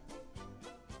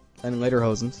and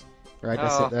Lederhosens. Right?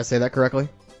 Did I say that correctly?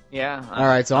 Yeah. All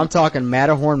right, so I'm talking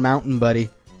Matterhorn Mountain, buddy.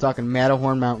 I'm talking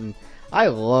Matterhorn Mountain. I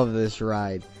love this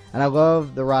ride. And I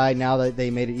love the ride now that they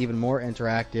made it even more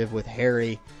interactive with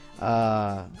Harry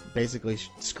basically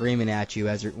screaming at you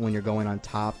when you're going on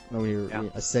top, or when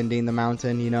you're ascending the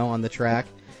mountain, you know, on the track.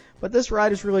 But this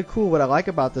ride is really cool. What I like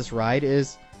about this ride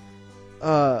is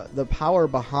the power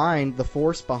behind, the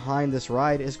force behind this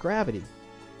ride is gravity.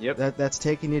 Yep. That's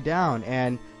taking you down.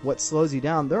 And what slows you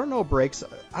down, there are no brakes.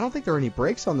 I don't think there are any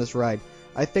brakes on this ride.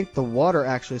 I think the water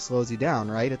actually slows you down,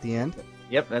 right, at the end?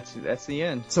 Yep, that's the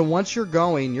end. So once you're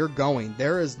going, you're going.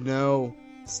 There is no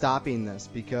stopping this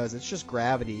because it's just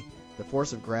gravity. The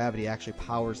force of gravity actually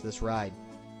powers this ride.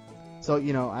 So,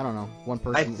 you know, I don't know. One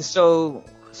person...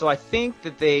 So I think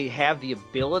that they have the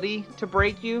ability to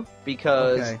brake you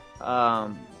because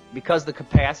the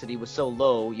capacity was so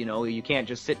low, you know, you can't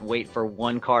just sit and wait for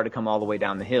one car to come all the way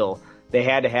down the hill. They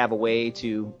had to have a way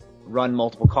to run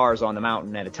multiple cars on the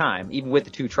mountain at a time, even with the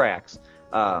 2 tracks.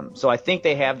 So I think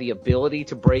they have the ability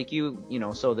to brake you, you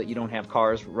know, so that you don't have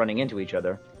cars running into each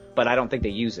other. But I don't think they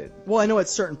use it. Well, I know at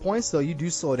certain points, though, you do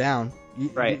slow down.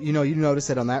 Right. You know, you notice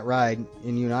it on that ride,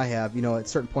 and you and I have, you know, at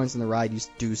certain points in the ride, you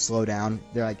do slow down.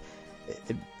 They're like,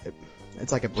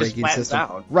 it's like a braking system.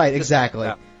 Out. Right, exactly.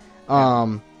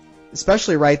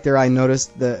 Especially right there, I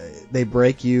noticed they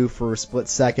brake you for a split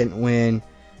second when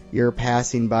you're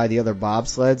passing by the other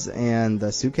bobsleds and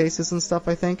the suitcases and stuff,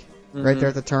 I think. Mm-hmm. Right there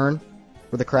at the turn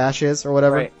where the crash is or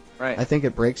whatever. Right. I think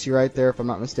it brakes you right there, if I'm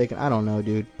not mistaken. I don't know,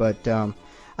 dude. But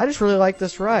I just really like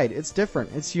this ride. It's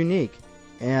different. It's unique.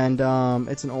 And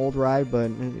it's an old ride,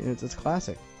 but it's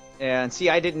classic. Yeah, and see,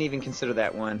 I didn't even consider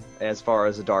that one as far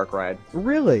as a dark ride.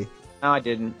 Really? No, I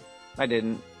didn't. I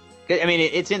mean,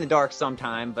 it's in the dark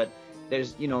sometime, but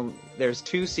there's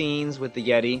 2 scenes with the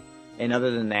Yeti, and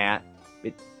other than that,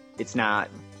 it's not.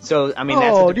 So, I mean,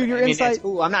 that's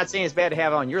cool. I'm not saying it's bad to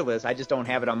have it on your list. I just don't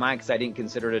have it on mine because I didn't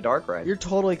consider it a dark ride. You're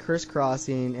totally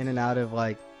crisscrossing in and out of,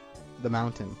 like, the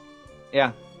mountain.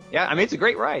 Yeah. Yeah, I mean, it's a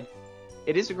great ride.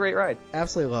 It is a great ride.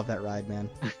 Absolutely love that ride, man.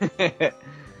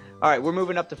 All right, we're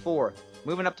moving up to 4.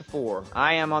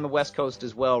 I am on the West Coast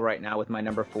as well right now with my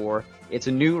number 4. It's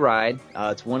a new ride.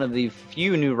 It's one of the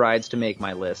few new rides to make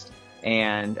my list.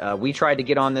 And we tried to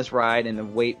get on this ride, and the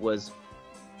wait was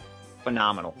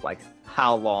phenomenal. Like,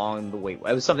 how long the wait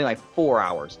was. It was something like 4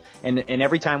 hours. And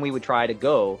every time we would try to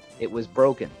go, it was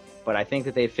broken. But I think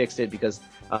that they fixed it because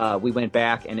we went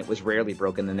back, and it was rarely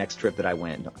broken the next trip that I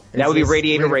went. That would be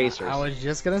Radiator Racers. I was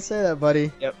just going to say that,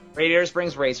 buddy. Yep, Radiator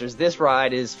Springs Racers. This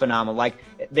ride is phenomenal. Like,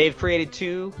 they've created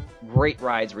 2 great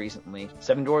rides recently,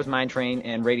 Seven Dwarfs Mine Train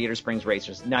and Radiator Springs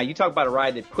Racers. Now, you talk about a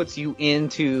ride that puts you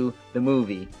into the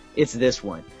movie. It's this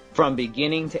one. From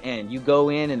beginning to end. You go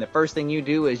in, and the first thing you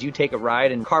do is you take a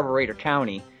ride in Carburetor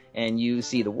County, and you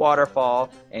see the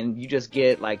waterfall, and you just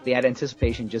get, like, that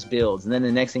anticipation just builds. And then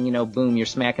the next thing you know, boom, you're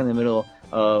smack in the middle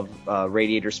of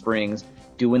Radiator Springs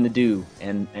doing the do,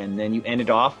 and then you end it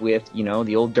off with, you know,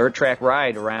 the old dirt track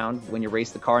ride around when you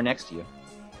race the car next to you.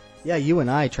 Yeah, you and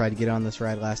I tried to get on this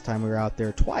ride last time we were out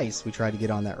there. Twice we tried to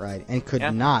get on that ride and could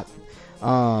not.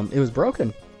 It was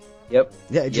broken. Yep.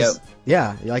 Yeah, it just,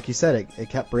 yeah, like you said, it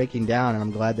kept breaking down, and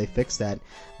I'm glad they fixed that.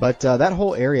 But that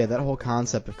whole area, that whole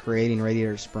concept of creating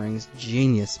Radiator Springs,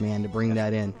 genius, man, to bring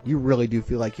that in. You really do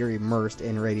feel like you're immersed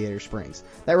in Radiator Springs.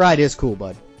 That ride is cool,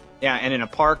 bud. Yeah, and in a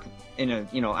park,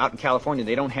 out in California,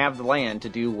 they don't have the land to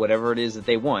do whatever it is that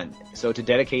they want. So to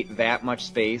dedicate that much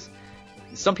space,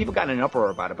 some people got in an uproar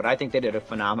about it, but I think they did a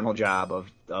phenomenal job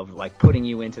of like putting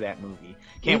you into that movie.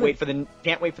 Can't wait for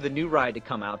the new ride to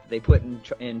come out that they put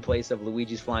in place of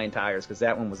Luigi's Flying Tires, because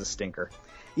that one was a stinker.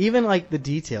 Even like the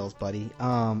details, buddy,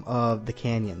 of the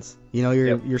canyons. You know,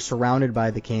 you're surrounded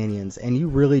by the canyons, and you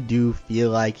really do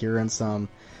feel like you're in some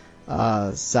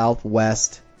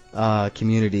Southwest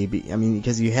community. I mean,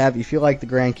 because you feel like the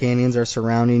Grand Canyons are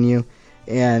surrounding you,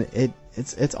 and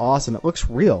it's awesome. It looks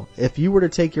real. If you were to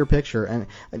take your picture, and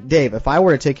Dave, if I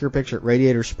were to take your picture at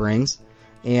Radiator Springs,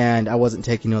 and I wasn't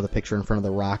taking the picture in front of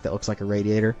the rock that looks like a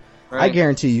radiator, right, I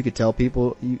guarantee you could tell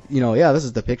people, yeah, this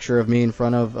is the picture of me in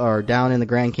front of or down in the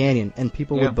Grand Canyon, and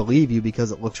people would believe you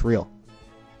because it looks real.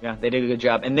 Yeah, they did a good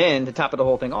job. And then to top of the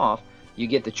whole thing off, you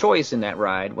get the choice in that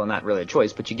ride. Well, not really a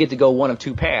choice, but you get to go one of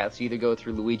two paths. You either go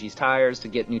through Luigi's Tires to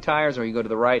get new tires, or you go to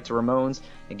the right to Ramon's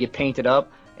and get painted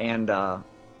up. And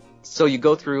so you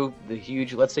go through the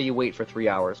huge, let's say you wait for 3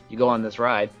 hours. You go on this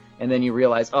ride, and then you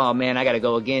realize, oh, man, I got to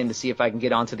go again to see if I can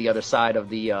get onto the other side of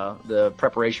the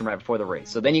preparation right before the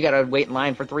race. So then you got to wait in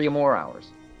line for 3 more hours.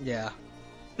 Yeah.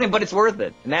 But it's worth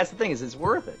it. And that's the thing, is it's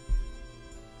worth it.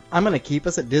 I'm going to keep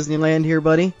us at Disneyland here,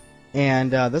 buddy.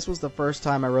 And this was the first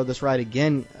time I rode this ride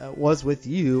again, was with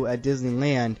you at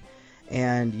Disneyland.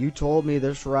 And you told me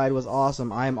this ride was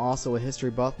awesome. I am also a history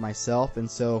buff myself, and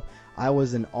so I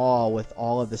was in awe with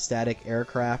all of the static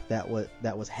aircraft that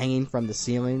was hanging from the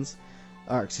ceilings,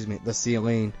 the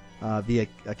ceiling via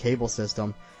a cable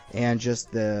system, and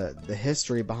just the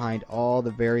history behind all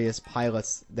the various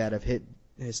pilots that have hit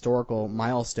historical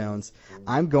milestones.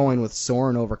 I'm going with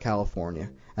Soarin' Over California.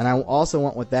 And I also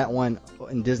went with that one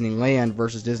in Disneyland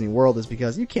versus Disney World, is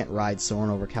because you can't ride Soarin'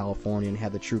 Over California and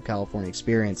have the true California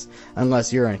experience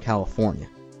unless you're in California.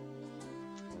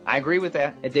 I agree with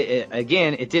that.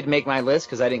 It did make my list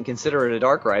because I didn't consider it a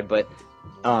dark ride, but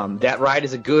that ride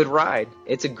is a good ride.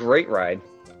 It's a great ride.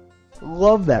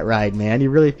 Love that ride, man.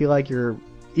 You really feel like you're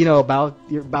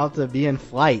about to be in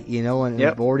flight,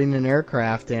 and boarding an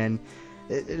aircraft, and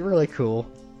it's really cool.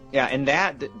 Yeah, and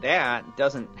that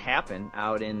doesn't happen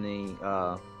out in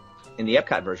the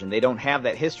Epcot version. They don't have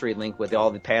that history link with all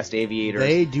the past aviators.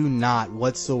 They do not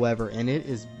whatsoever, and it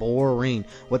is boring.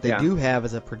 What they do have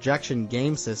is a projection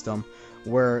game system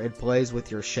where it plays with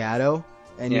your shadow,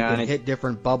 and you can hit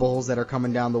different bubbles that are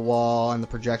coming down the wall and the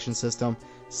projection system.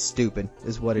 Stupid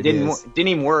is what it is. Didn't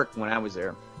even work when I was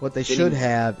there. What they should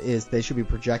have is they should be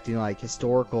projecting like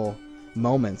historical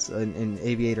moments in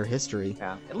aviator history.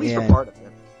 Yeah, at least for part of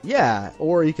it. Yeah,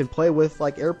 or you can play with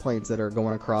like airplanes that are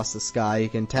going across the sky. You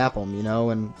can tap them,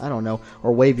 and I don't know,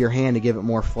 or wave your hand to give it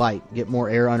more flight, get more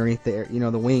air underneath the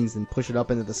the wings, and push it up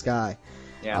into the sky.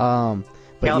 Yeah.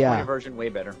 But California version way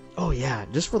better. Oh yeah,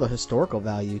 just for the historical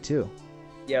value too.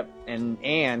 Yep,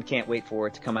 and can't wait for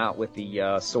it to come out with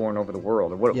the Soarin' Over the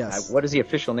World. Or what is the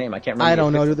official name? I can't remember. I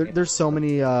don't know. There's so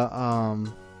many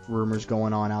rumors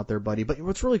going on out there, buddy. But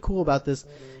what's really cool about this,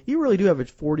 you really do have a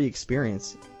 4D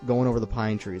experience going over the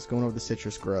pine trees, going over the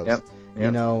citrus groves. Yep.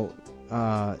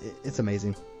 It's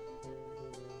amazing.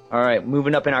 All right,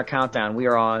 moving up in our countdown, we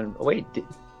are on.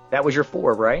 That was your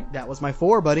 4, right? That was my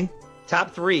 4, buddy.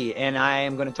 Top 3, and I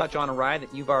am going to touch on a ride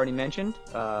that you've already mentioned.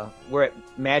 We're at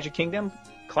Magic Kingdom,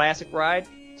 classic ride,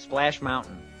 Splash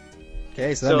Mountain.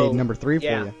 Okay, so that made number 3 for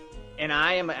you. And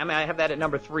I have that at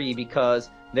number 3 because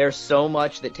there's so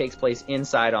much that takes place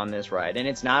inside on this ride, and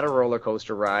it's not a roller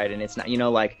coaster ride, and it's not, you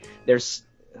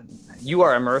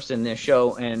are immersed in this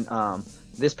show, and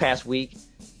this past week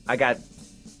I got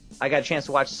a chance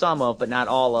to watch some of, but not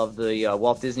all of the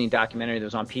Walt Disney documentary that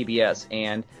was on PBS,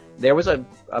 and there was a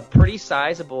pretty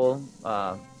sizable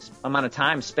amount of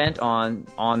time spent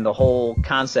on the whole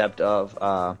concept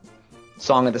of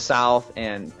Song of the South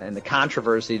and the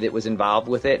controversy that was involved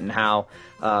with it, and how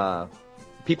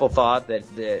people thought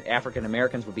that the African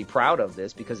Americans would be proud of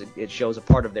this because it shows a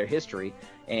part of their history.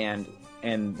 And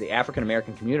and the African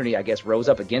American community, I guess, rose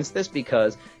up against this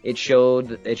because it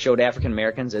showed African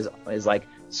Americans as like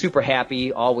super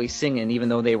happy, always singing, even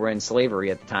though they were in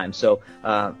slavery at the time. So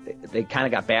they kind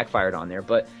of got backfired on there.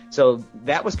 But so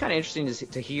that was kind of interesting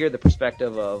to hear the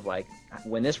perspective of, like,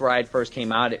 when this ride first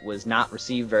came out, it was not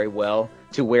received very well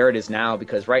to where it is now,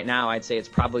 because right now I'd say it's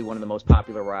probably one of the most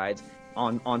popular rides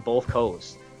on both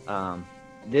coasts.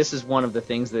 This is one of the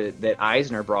things that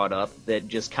Eisner brought up that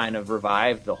just kind of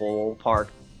revived the whole park,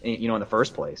 in the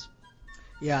first place.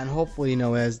 Yeah, and hopefully,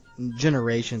 as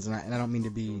generations, and I don't mean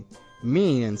to be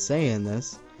mean in saying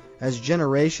this, as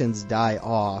generations die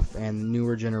off and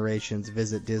newer generations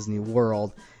visit Disney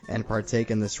World and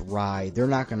partake in this ride, they're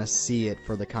not going to see it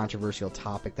for the controversial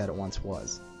topic that it once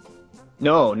was.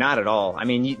 No, not at all. I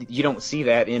mean, you don't see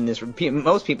that in this.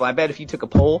 Most people, I bet if you took a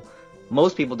poll,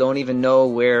 most people don't even know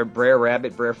where Brer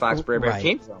Rabbit, Brer Fox, Brer Bear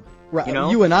came from. Right.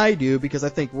 You and I do, because I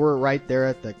think we're right there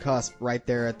at the cusp, right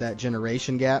there at that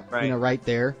generation gap, right, right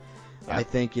there. Yeah. I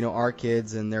think, our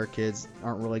kids and their kids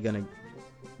aren't really going to,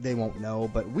 they won't know,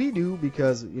 but we do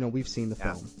because, we've seen the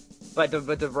film. But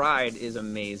the ride is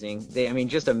amazing.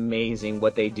 Just amazing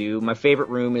what they do. My favorite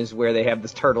room is where they have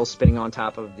this turtle spinning on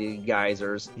top of the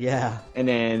geysers. Yeah. And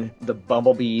then the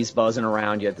bumblebees buzzing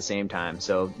around you at the same time.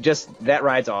 So just that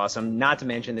ride's awesome. Not to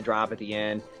mention the drop at the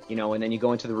end, and then you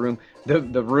go into the room. The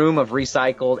room of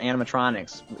recycled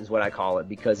animatronics is what I call it,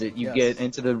 because you get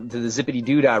into the Zippity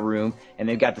Doodah room, and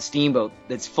they've got the steamboat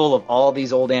that's full of all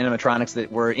these old animatronics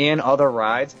that were in other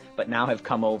rides, but now have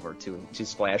come over to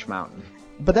Splash Mountain.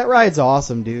 But that ride's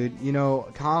awesome, dude.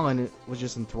 Colin was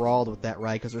just enthralled with that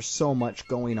ride because there's so much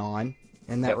going on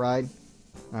in that ride.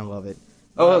 I love it.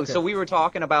 So we were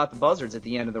talking about the buzzards at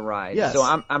the end of the ride. Yes.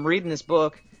 So I'm reading this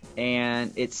book,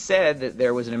 and it said that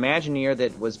there was an Imagineer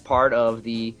that was part of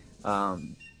the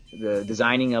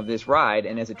designing of this ride,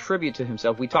 and as a tribute to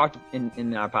himself, we talked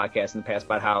in our podcast in the past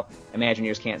about how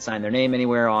Imagineers can't sign their name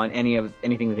anywhere on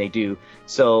anything that they do.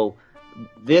 So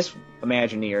this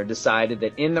Imagineer decided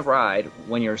that in the ride,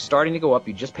 when you're starting to go up,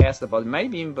 you just pass the buzzard,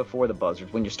 maybe even before the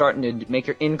buzzards, when you're starting to make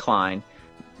your incline,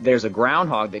 there's a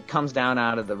groundhog that comes down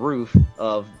out of the roof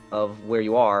of where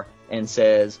you are and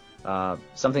says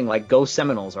something like "Go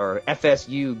Seminoles" or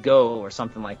 "FSU Go" or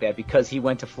something like that, because he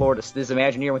went to Florida. This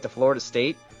Imagineer went to Florida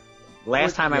State.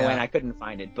 Last time I went, I couldn't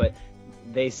find it, but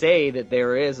they say that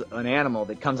there is an animal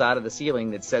that comes out of the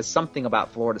ceiling that says something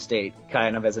about Florida State,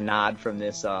 kind of as a nod from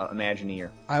this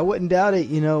Imagineer. I wouldn't doubt it.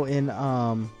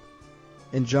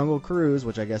 In Jungle Cruise,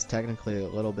 which I guess technically a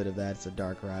little bit of that, it's a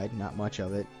dark ride, not much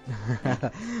of it.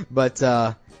 But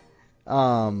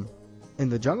in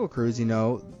the Jungle Cruise,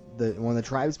 one of the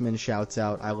tribesmen shouts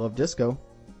out, "I love disco."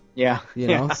 Yeah.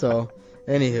 So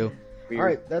anywho. Weird. All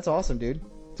right, that's awesome, dude.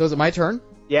 So is it my turn?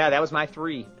 Yeah, that was my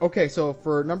 3. Okay, so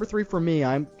for number 3 for me,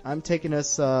 I'm taking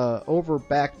us over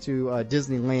back to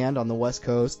Disneyland on the West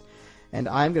Coast, and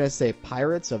I'm going to say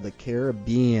Pirates of the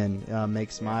Caribbean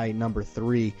makes my number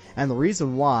 3. And the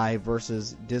reason why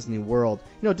versus Disney World,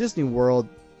 Disney World,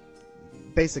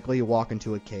 basically you walk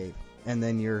into a cave, and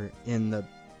then you're in the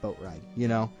boat ride,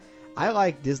 I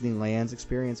like Disneyland's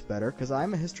experience better because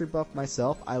I'm a history buff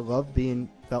myself. I love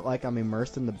felt like I'm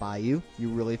immersed in the bayou.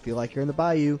 You really feel like you're in the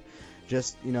bayou.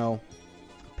 Just,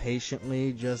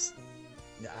 patiently going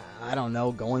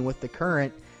with the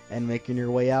current and making your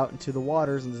way out into the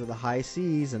waters, into the high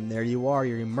seas, and there you are,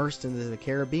 you're immersed into the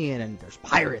Caribbean, and there's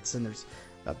pirates, and there's,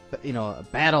 a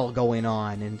battle going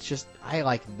on, and it's just, I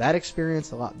like that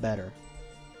experience a lot better.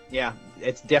 Yeah,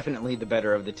 it's definitely the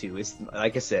better of the two. It's,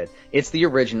 like I said, it's the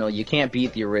original. You can't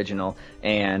beat the original,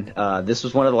 and this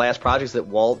was one of the last projects that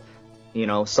Walt,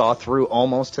 saw through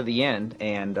almost to the end,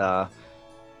 and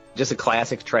just a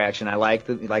classic attraction. I like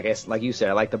like you said,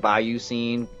 I like the bayou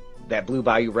scene. That Blue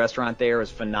Bayou restaurant there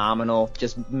is phenomenal.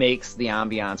 Just makes the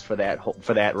ambiance for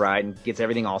that ride and gets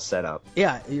everything all set up.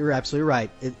 Yeah, you're absolutely right.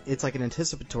 It's like an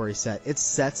anticipatory set. It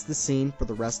sets the scene for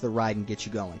the rest of the ride and gets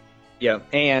you going. Yeah,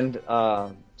 and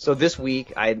so this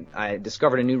week I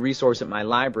discovered a new resource at my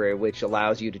library which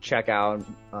allows you to check out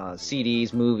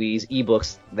CDs, movies,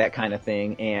 ebooks, that kind of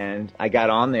thing. And I got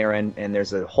on there and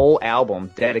there's a whole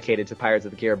album dedicated to Pirates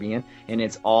of the Caribbean, and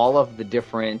it's all of the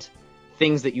different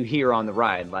things that you hear on the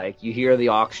ride. Like you hear the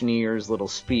auctioneer's little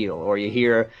spiel, or you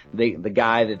hear the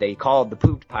guy that they called the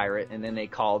pooped pirate, and then they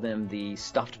called him the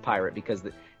stuffed pirate because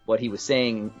what he was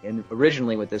saying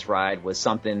originally with this ride was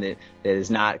something that is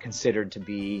not considered to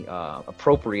be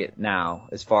appropriate now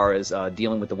as far as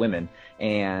dealing with the women.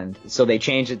 And so they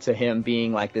changed it to him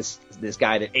being like this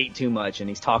guy that ate too much, and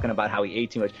he's talking about how he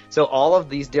ate too much. So all of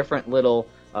these different little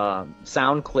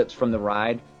sound clips from the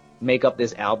ride make up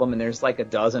this album, and there's like a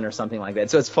dozen or something like that.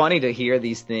 So it's funny to hear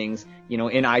these things,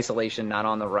 in isolation, not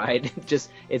on the ride.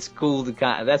 It's cool to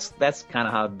that's kind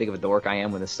of how big of a dork I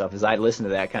am with this stuff, is I listen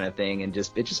to that kind of thing, and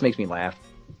it just makes me laugh.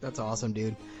 That's awesome,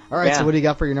 dude. All right, so what do you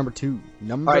got for your number 2?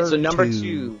 All right, so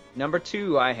number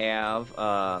two, I have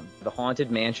the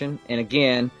Haunted Mansion, and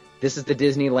again, this is the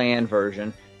Disneyland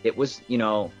version. It was,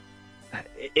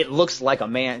 it looks like a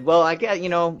man. Well, I guess,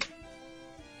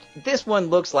 this one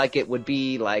looks like it would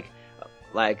be like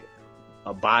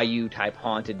a bayou type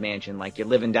haunted mansion, like you're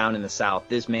living down in the South.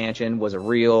 This mansion was a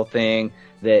real thing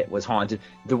that was haunted.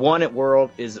 The one at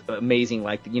World is amazing,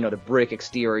 like the brick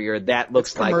exterior. That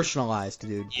looks like commercialized,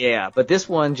 dude. Yeah, but this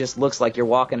one just looks like you're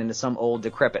walking into some old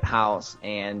decrepit house,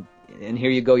 and here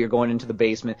you go, you're going into the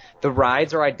basement. The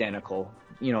rides are identical.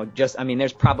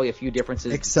 There's probably a few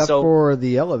differences, except for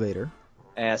the elevator.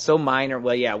 So minor.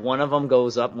 Well, yeah, one of them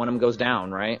goes up, one of them goes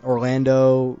down, right?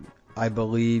 Orlando, I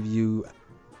believe you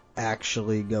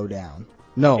actually go down.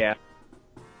 No. Yeah.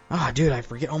 Ah, dude, I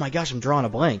forget. Oh my gosh, I'm drawing a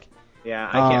blank. Yeah,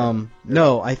 I can't.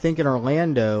 No, I think in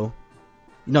Orlando,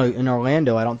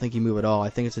 I don't think you move at all. I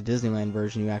think it's a Disneyland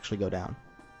version. You actually go down.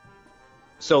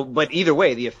 So, but either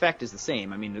way, the effect is the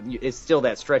same. I mean, it's still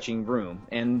that stretching room,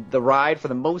 and the ride for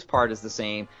the most part is the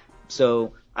same.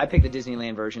 So I picked the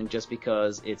Disneyland version just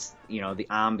because it's, the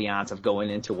ambiance of going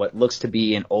into what looks to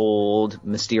be an old,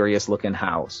 mysterious-looking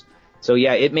house. So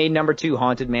yeah, it made number 2,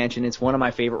 Haunted Mansion. It's one of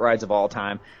my favorite rides of all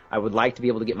time. I would like to be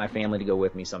able to get my family to go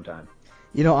with me sometime.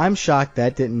 I'm shocked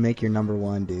that didn't make your number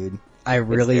 1, dude. I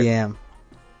really am.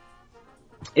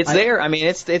 It's there. I mean,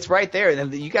 it's right there.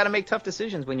 You got to make tough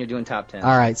decisions when you're doing top 10.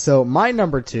 All right, so my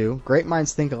number 2, great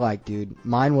minds think alike, dude.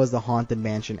 Mine was the Haunted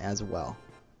Mansion as well.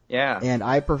 Yeah. And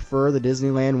I prefer the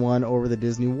Disneyland one over the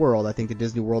Disney World. I think the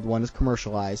Disney World one is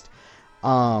commercialized.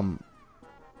 I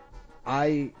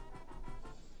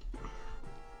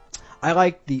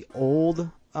like the old,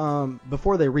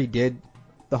 before they redid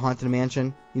the Haunted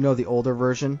Mansion, the older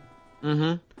version.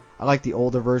 Mm-hmm. I like the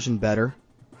older version better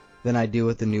than I do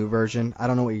with the new version. I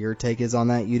don't know what your take is on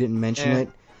that. You didn't mention it,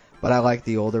 but I like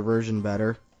the older version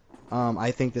better.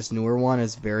 I think this newer one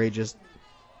is very just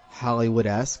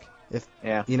Hollywood-esque, if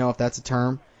that's a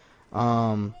term.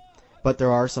 But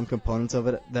there are some components of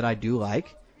it that I do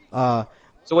like. So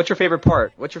what's your favorite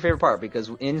part? Because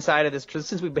inside of this,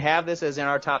 since we have this as in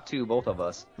our top 2, both of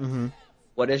us,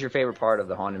 what is your favorite part of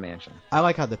the Haunted Mansion? I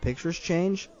like how the pictures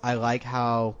change. I like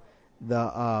how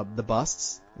the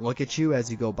busts look at you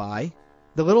as you go by.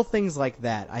 The little things like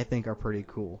that I think are pretty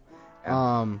cool.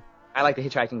 Yeah. I like the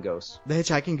Hitchhiking Ghost. The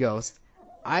Hitchhiking Ghost.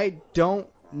 I don't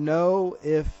know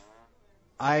if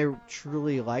I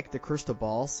truly like the crystal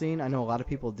ball scene. I know a lot of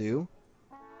people do.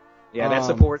 Yeah, that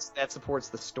supports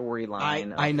the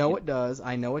storyline. I know it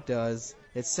does.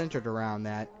 It's centered around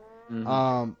that.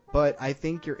 Mm-hmm. But I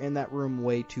think you're in that room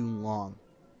way too long.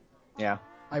 Yeah.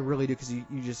 I really do, because you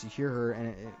just hear her, and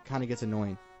it kind of gets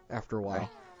annoying after a while.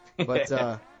 Right.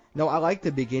 But, no, I like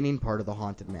the beginning part of the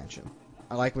Haunted Mansion.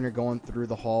 I like when you're going through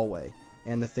the hallway,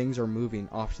 and the things are moving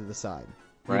off to the side.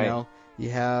 Right. You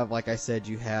have, like I said,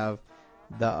 you have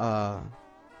the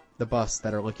busts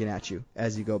that are looking at you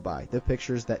as you go by. The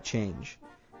pictures that change.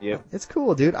 Yep. It's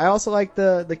cool, dude. I also like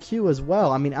the queue as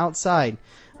well. I mean, outside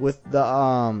with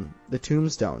the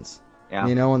tombstones. Yeah.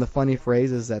 And the funny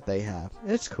phrases that they have.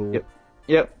 It's cool.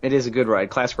 Yep, it is a good ride,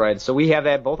 classic ride. So we have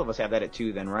that, both of us have that at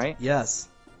 2 then, right? Yes.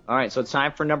 All right, so it's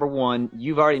time for number 1.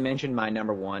 You've already mentioned my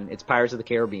number 1. It's Pirates of the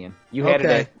Caribbean. You had it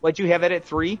at, what'd you have it at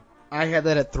 3? I had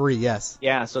that at 3, yes.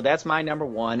 Yeah, so that's my number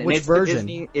 1. And Which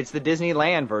version? It's the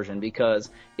Disneyland version, because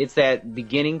it's that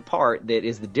beginning part that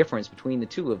is the difference between the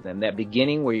two of them. That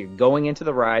beginning where you're going into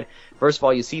the ride. First of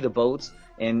all, you see the boats,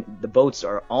 and the boats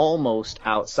are almost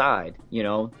outside,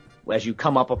 As you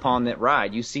come up upon that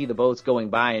ride, you see the boats going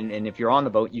by, and if you're on the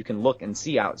boat, you can look and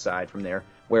see outside from there.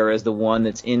 Whereas the one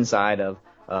that's inside of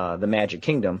the Magic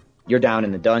Kingdom, you're down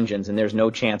in the dungeons, and there's no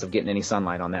chance of getting any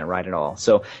sunlight on that ride at all.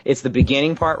 So it's the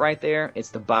beginning part right there. It's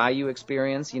the Bayou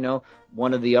experience.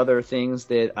 One of the other things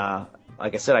that,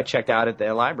 like I said, I checked out at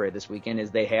the library this weekend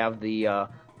is they have the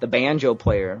banjo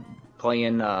player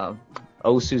playing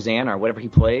Oh Susanna or whatever he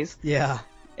plays. Yeah.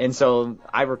 And so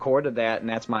I recorded that, and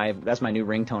that's my new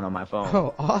ringtone on my phone.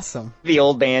 Oh, awesome. The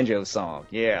old banjo song,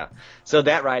 yeah. So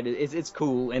that ride, it's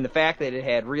cool, and the fact that it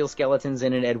had real skeletons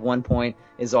in it at one point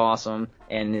is awesome,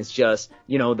 and it's just,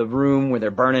 the room where they're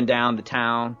burning down the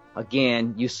town.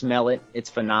 Again, you smell it.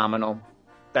 It's phenomenal.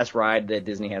 Best ride that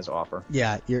Disney has to offer.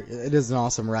 Yeah, it is an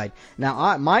awesome ride.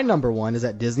 Now, my number 1 is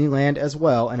at Disneyland as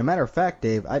well, and a matter of fact,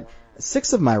 Dave,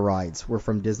 6 of my rides were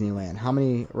from Disneyland. How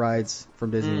many rides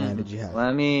from Disneyland did you have?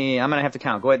 I'm gonna have to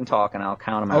count. Go ahead and talk, and I'll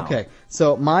count them out. Okay,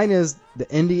 so mine is the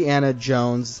Indiana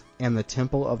Jones and the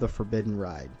Temple of the Forbidden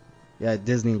ride. Yeah,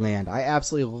 Disneyland. I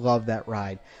absolutely love that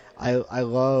ride. I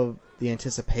love the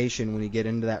anticipation when you get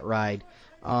into that ride,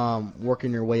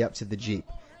 working your way up to the Jeep.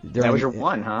 That was your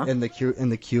one, huh? In the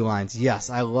queue lines. Yes,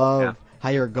 I love how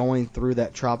you're going through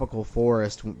that tropical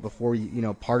forest before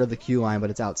you part of the queue line, but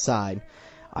it's outside.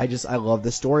 I love the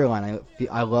storyline.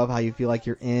 I love how you feel like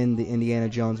you're in the Indiana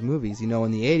Jones movies. In the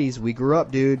 80s, we grew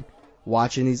up, dude,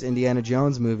 watching these Indiana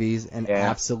Jones movies and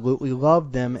absolutely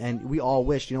loved them. And we all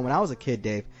wished, when I was a kid,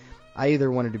 Dave, I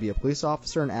either wanted to be a police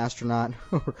officer, an astronaut,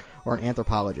 or an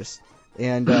anthropologist.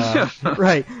 And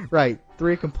right,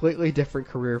 3 completely different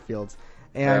career fields.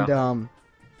 And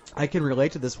I can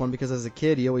relate to this one because as a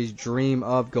kid, you always dream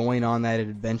of going on that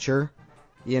adventure,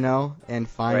 and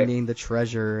finding the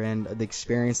treasure and the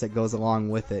experience that goes along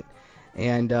with it.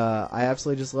 And I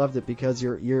absolutely just loved it because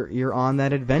you're on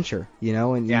that adventure,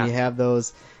 and you have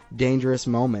those dangerous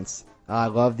moments. I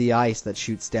love the ice that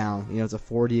shoots down. It's a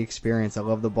 4D experience. I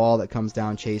love the ball that comes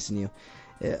down chasing you.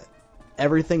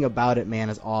 Everything about it, man,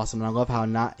 is awesome. And I love how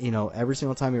every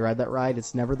single time you ride that ride,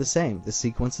 it's never the same. The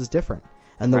sequence is different.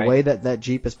 And the way that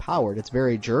Jeep is powered, it's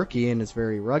very jerky and it's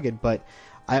very rugged, but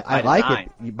I like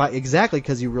it. Exactly,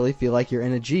 because you really feel like you're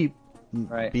in a Jeep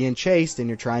being chased and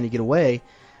you're trying to get away.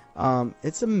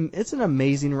 It's an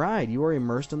amazing ride. You are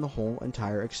immersed in the whole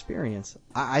entire experience.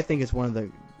 I think it's one of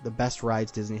the best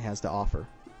rides Disney has to offer.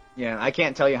 Yeah, I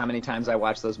can't tell you how many times I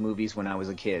watched those movies when I was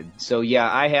a kid. So yeah,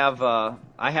 I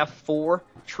have 4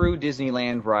 true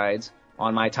Disneyland rides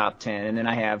on my top 10, and then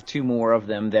I have 2 more of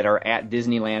them that are at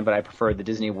Disneyland, but I prefer the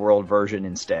Disney World version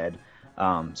instead.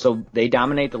 So they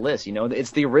dominate the list.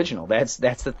 It's the original. That's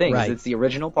the thing. Right. It's the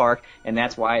original park, and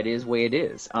that's why it is the way it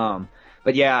is.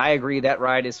 But yeah, I agree. That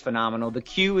ride is phenomenal. The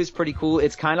queue is pretty cool.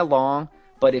 It's kind of long,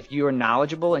 but if you're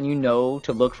knowledgeable and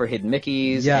to look for hidden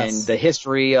Mickeys and the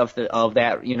history of that, of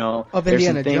there's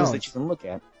Indiana some things Jones that you can look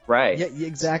at. Right. Yeah,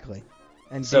 exactly.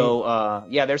 And so,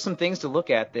 there's some things to look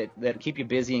at that keep you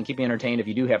busy and keep you entertained if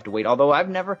you do have to wait. Although I've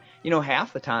never,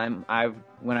 half the time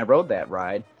when I rode that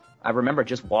ride, I remember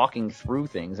just walking through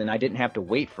things and I didn't have to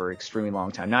wait for an extremely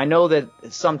long time. Now, I know that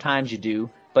sometimes you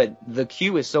do, but the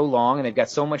queue is so long and they've got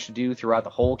so much to do throughout the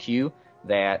whole queue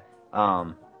that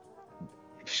I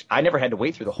never had to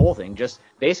wait through the whole thing. Just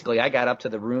basically I got up to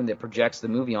the room that projects the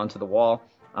movie onto the wall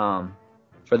for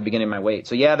the beginning of my wait.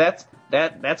 So yeah, that's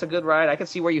a good ride. I can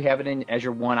see where you have it in as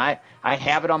your one. I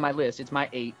have it on my list. It's my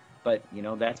 8, but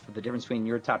that's the difference between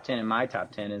your top 10 and my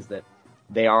top 10 is that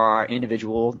they are our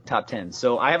individual top 10s.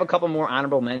 So I have a couple more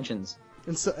honorable mentions.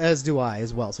 And so, as do I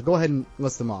as well. So go ahead and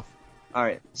list them off. All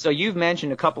right. So you've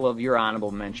mentioned a couple of your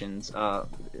honorable mentions,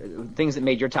 things that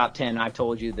made your top 10. I've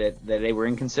told you that they were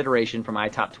in consideration for my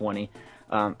top 20.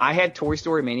 I had Toy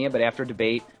Story Mania, but after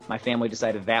debate, my family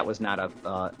decided that was not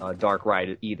a dark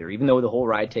ride either, even though the whole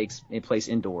ride takes place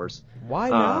indoors. Why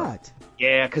not?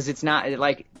 Yeah, because it's not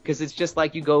because it's just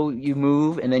like you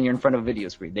move, and then you're in front of a video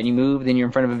screen. Then you move, then you're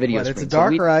in front of a video screen. It's a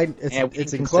dark ride.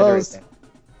 It's enclosed.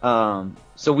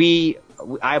 So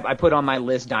I put on my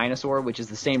list Dinosaur, which is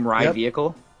the same ride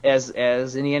vehicle as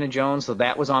Indiana Jones. So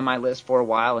that was on my list for a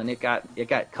while, and it got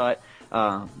cut.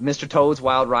 Mr. Toad's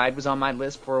Wild Ride was on my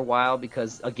list for a while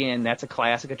because, again, that's a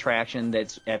classic attraction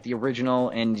that's at the original,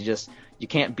 and you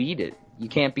can't beat it. You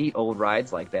can't beat old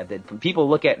rides like that people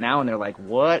look at now and they're like,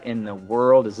 what in the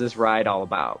world is this ride all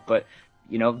about? But,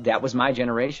 that was my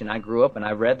generation. I grew up and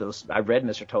I read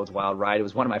Mr. Toad's Wild Ride. It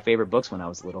was one of my favorite books when I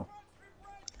was little.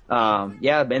 And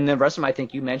the rest of them I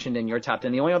think you mentioned in your top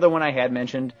 10. The only other one I had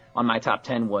mentioned on my top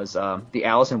 10 was the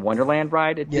Alice in Wonderland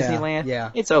ride at Disneyland. Yeah.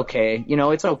 It's okay.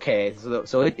 It's okay.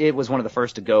 So it was one of the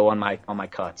first to go on my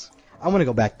cuts. I want to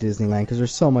go back to Disneyland because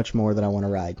there's so much more that I want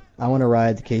to ride. I want to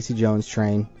ride the Casey Jones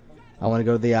train. I want to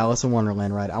go to the Alice in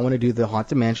Wonderland ride. I want to do the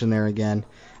Haunted Mansion there again.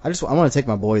 I want to take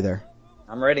my boy there.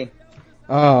 I'm ready.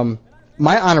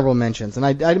 My honorable mentions, and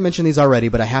I mentioned these already,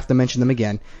 but I have to mention them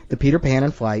again. The Peter Pan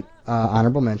in Flight,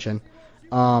 honorable mention.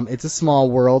 It's a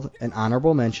Small World, an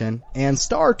honorable mention. And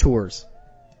Star Tours.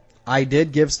 I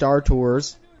did give Star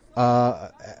Tours,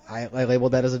 I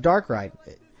labeled that as a dark ride.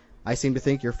 I seem to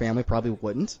think your family probably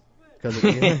wouldn't.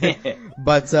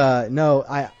 But no,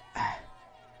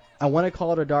 I want to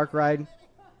call it a dark ride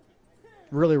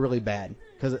really, really bad.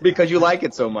 Because you like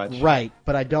it so much. Right,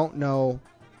 but I don't know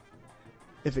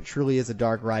if it truly is a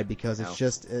dark ride because it's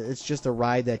just a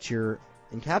ride that you're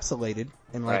encapsulated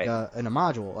in like in a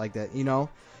module like that,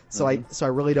 So I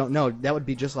really don't know. That would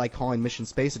be just like calling Mission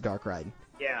Space a dark ride.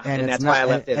 Yeah, and that's why I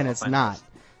left it. And it's not. Yeah.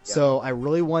 So I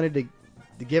really wanted to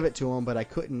to give it to him, but I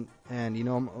couldn't. And you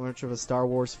know, I'm much of a Star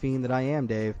Wars fiend that I am,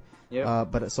 Dave.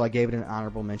 Yep. So I gave it an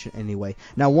honorable mention anyway.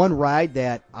 Now, one ride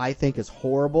that I think is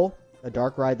horrible, a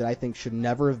dark ride that I think should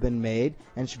never have been made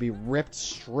and should be ripped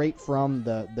straight from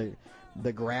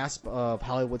the grasp of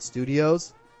Hollywood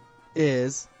studios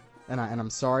is, and I'm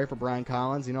sorry for Brian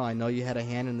Collins, you know, I know you had a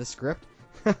hand in the script,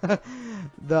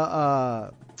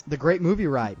 the Great Movie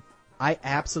Ride. I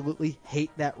absolutely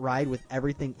hate that ride with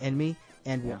everything in me,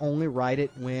 and will only ride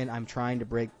it when I'm trying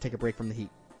to take a break from the heat.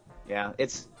 Yeah,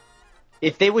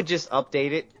 if they would just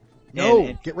update it.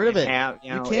 No, get rid of it.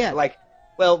 You can't.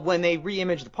 When they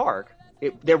re-image the park,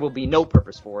 there will be no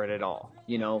purpose for it at all,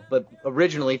 you know. But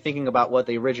originally, thinking about what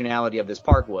the originality of this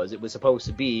park was, it was supposed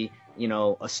to be, you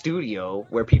know, a studio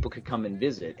where people could come and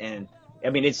visit. And I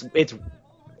mean, it's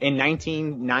in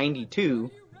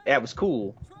 1992, that was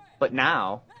cool, but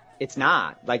now it's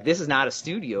not. Like, this is not a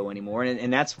studio anymore,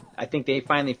 and that's, I think they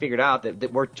finally figured out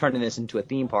that we're turning this into a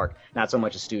theme park, not so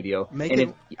much a studio.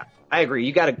 I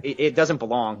agree. It doesn't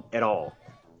belong at all.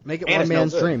 Make it one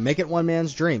man's dream. Make it one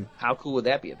man's dream. How cool would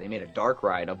that be if they made a dark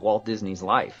ride of Walt Disney's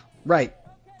life? Right.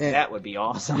 And, that would be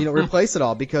awesome. You know, replace it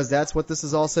all, because that's what this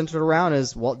is all centered around,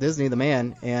 is Walt Disney the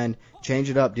man, and change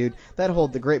it up, dude.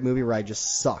 The Great Movie Ride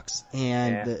just sucks,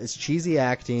 and it's cheesy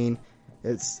acting.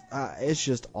 It's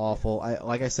just awful.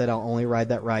 Like I said, I'll only ride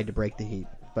that ride to break the heat.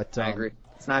 But I agree.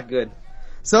 It's not good.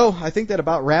 So I think that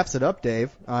about wraps it up,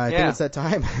 Dave. I think it's that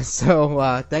time.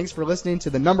 So thanks for listening to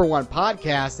the #1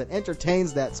 podcast that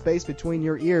entertains that space between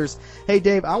your ears. Hey,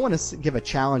 Dave, I want to give a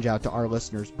challenge out to our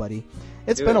listeners, buddy.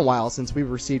 It's been a while since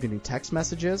we've received any text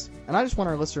messages, and I just want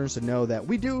our listeners to know that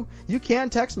you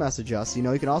can text message us. You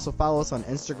know, you can also follow us on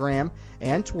Instagram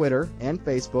and Twitter and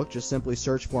Facebook. Just simply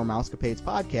search for Mousecapades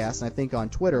Podcast, and I think on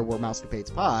Twitter we're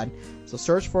Mousecapades Pod. So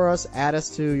search for us, add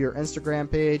us to your Instagram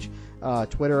page,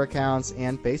 Twitter accounts,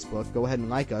 and Facebook. Go ahead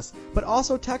and like us. But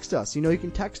also text us. You know, you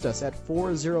can text us at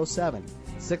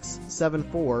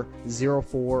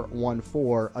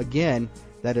 407-674-0414. Again,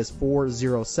 that is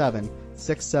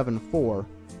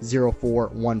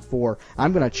 407-674-0414.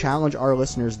 I'm going to challenge our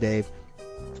listeners, Dave,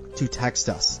 to text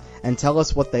us and tell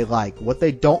us what they like, what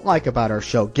they don't like about our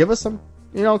show. Give us some,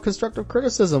 you know, constructive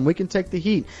criticism. We can take the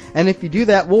heat. And if you do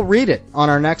that, we'll read it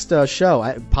on our next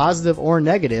show. Positive or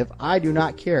negative, I do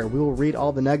not care. We will read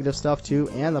all the negative stuff too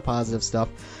and the positive stuff,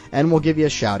 and we'll give you a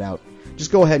shout out.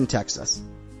 Just go ahead and text us.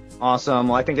 Awesome.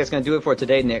 Well, I think that's going to do it for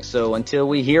today, Nick. So until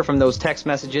we hear from those text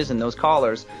messages and those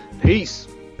callers, peace.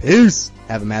 Peace.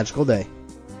 Have a magical day.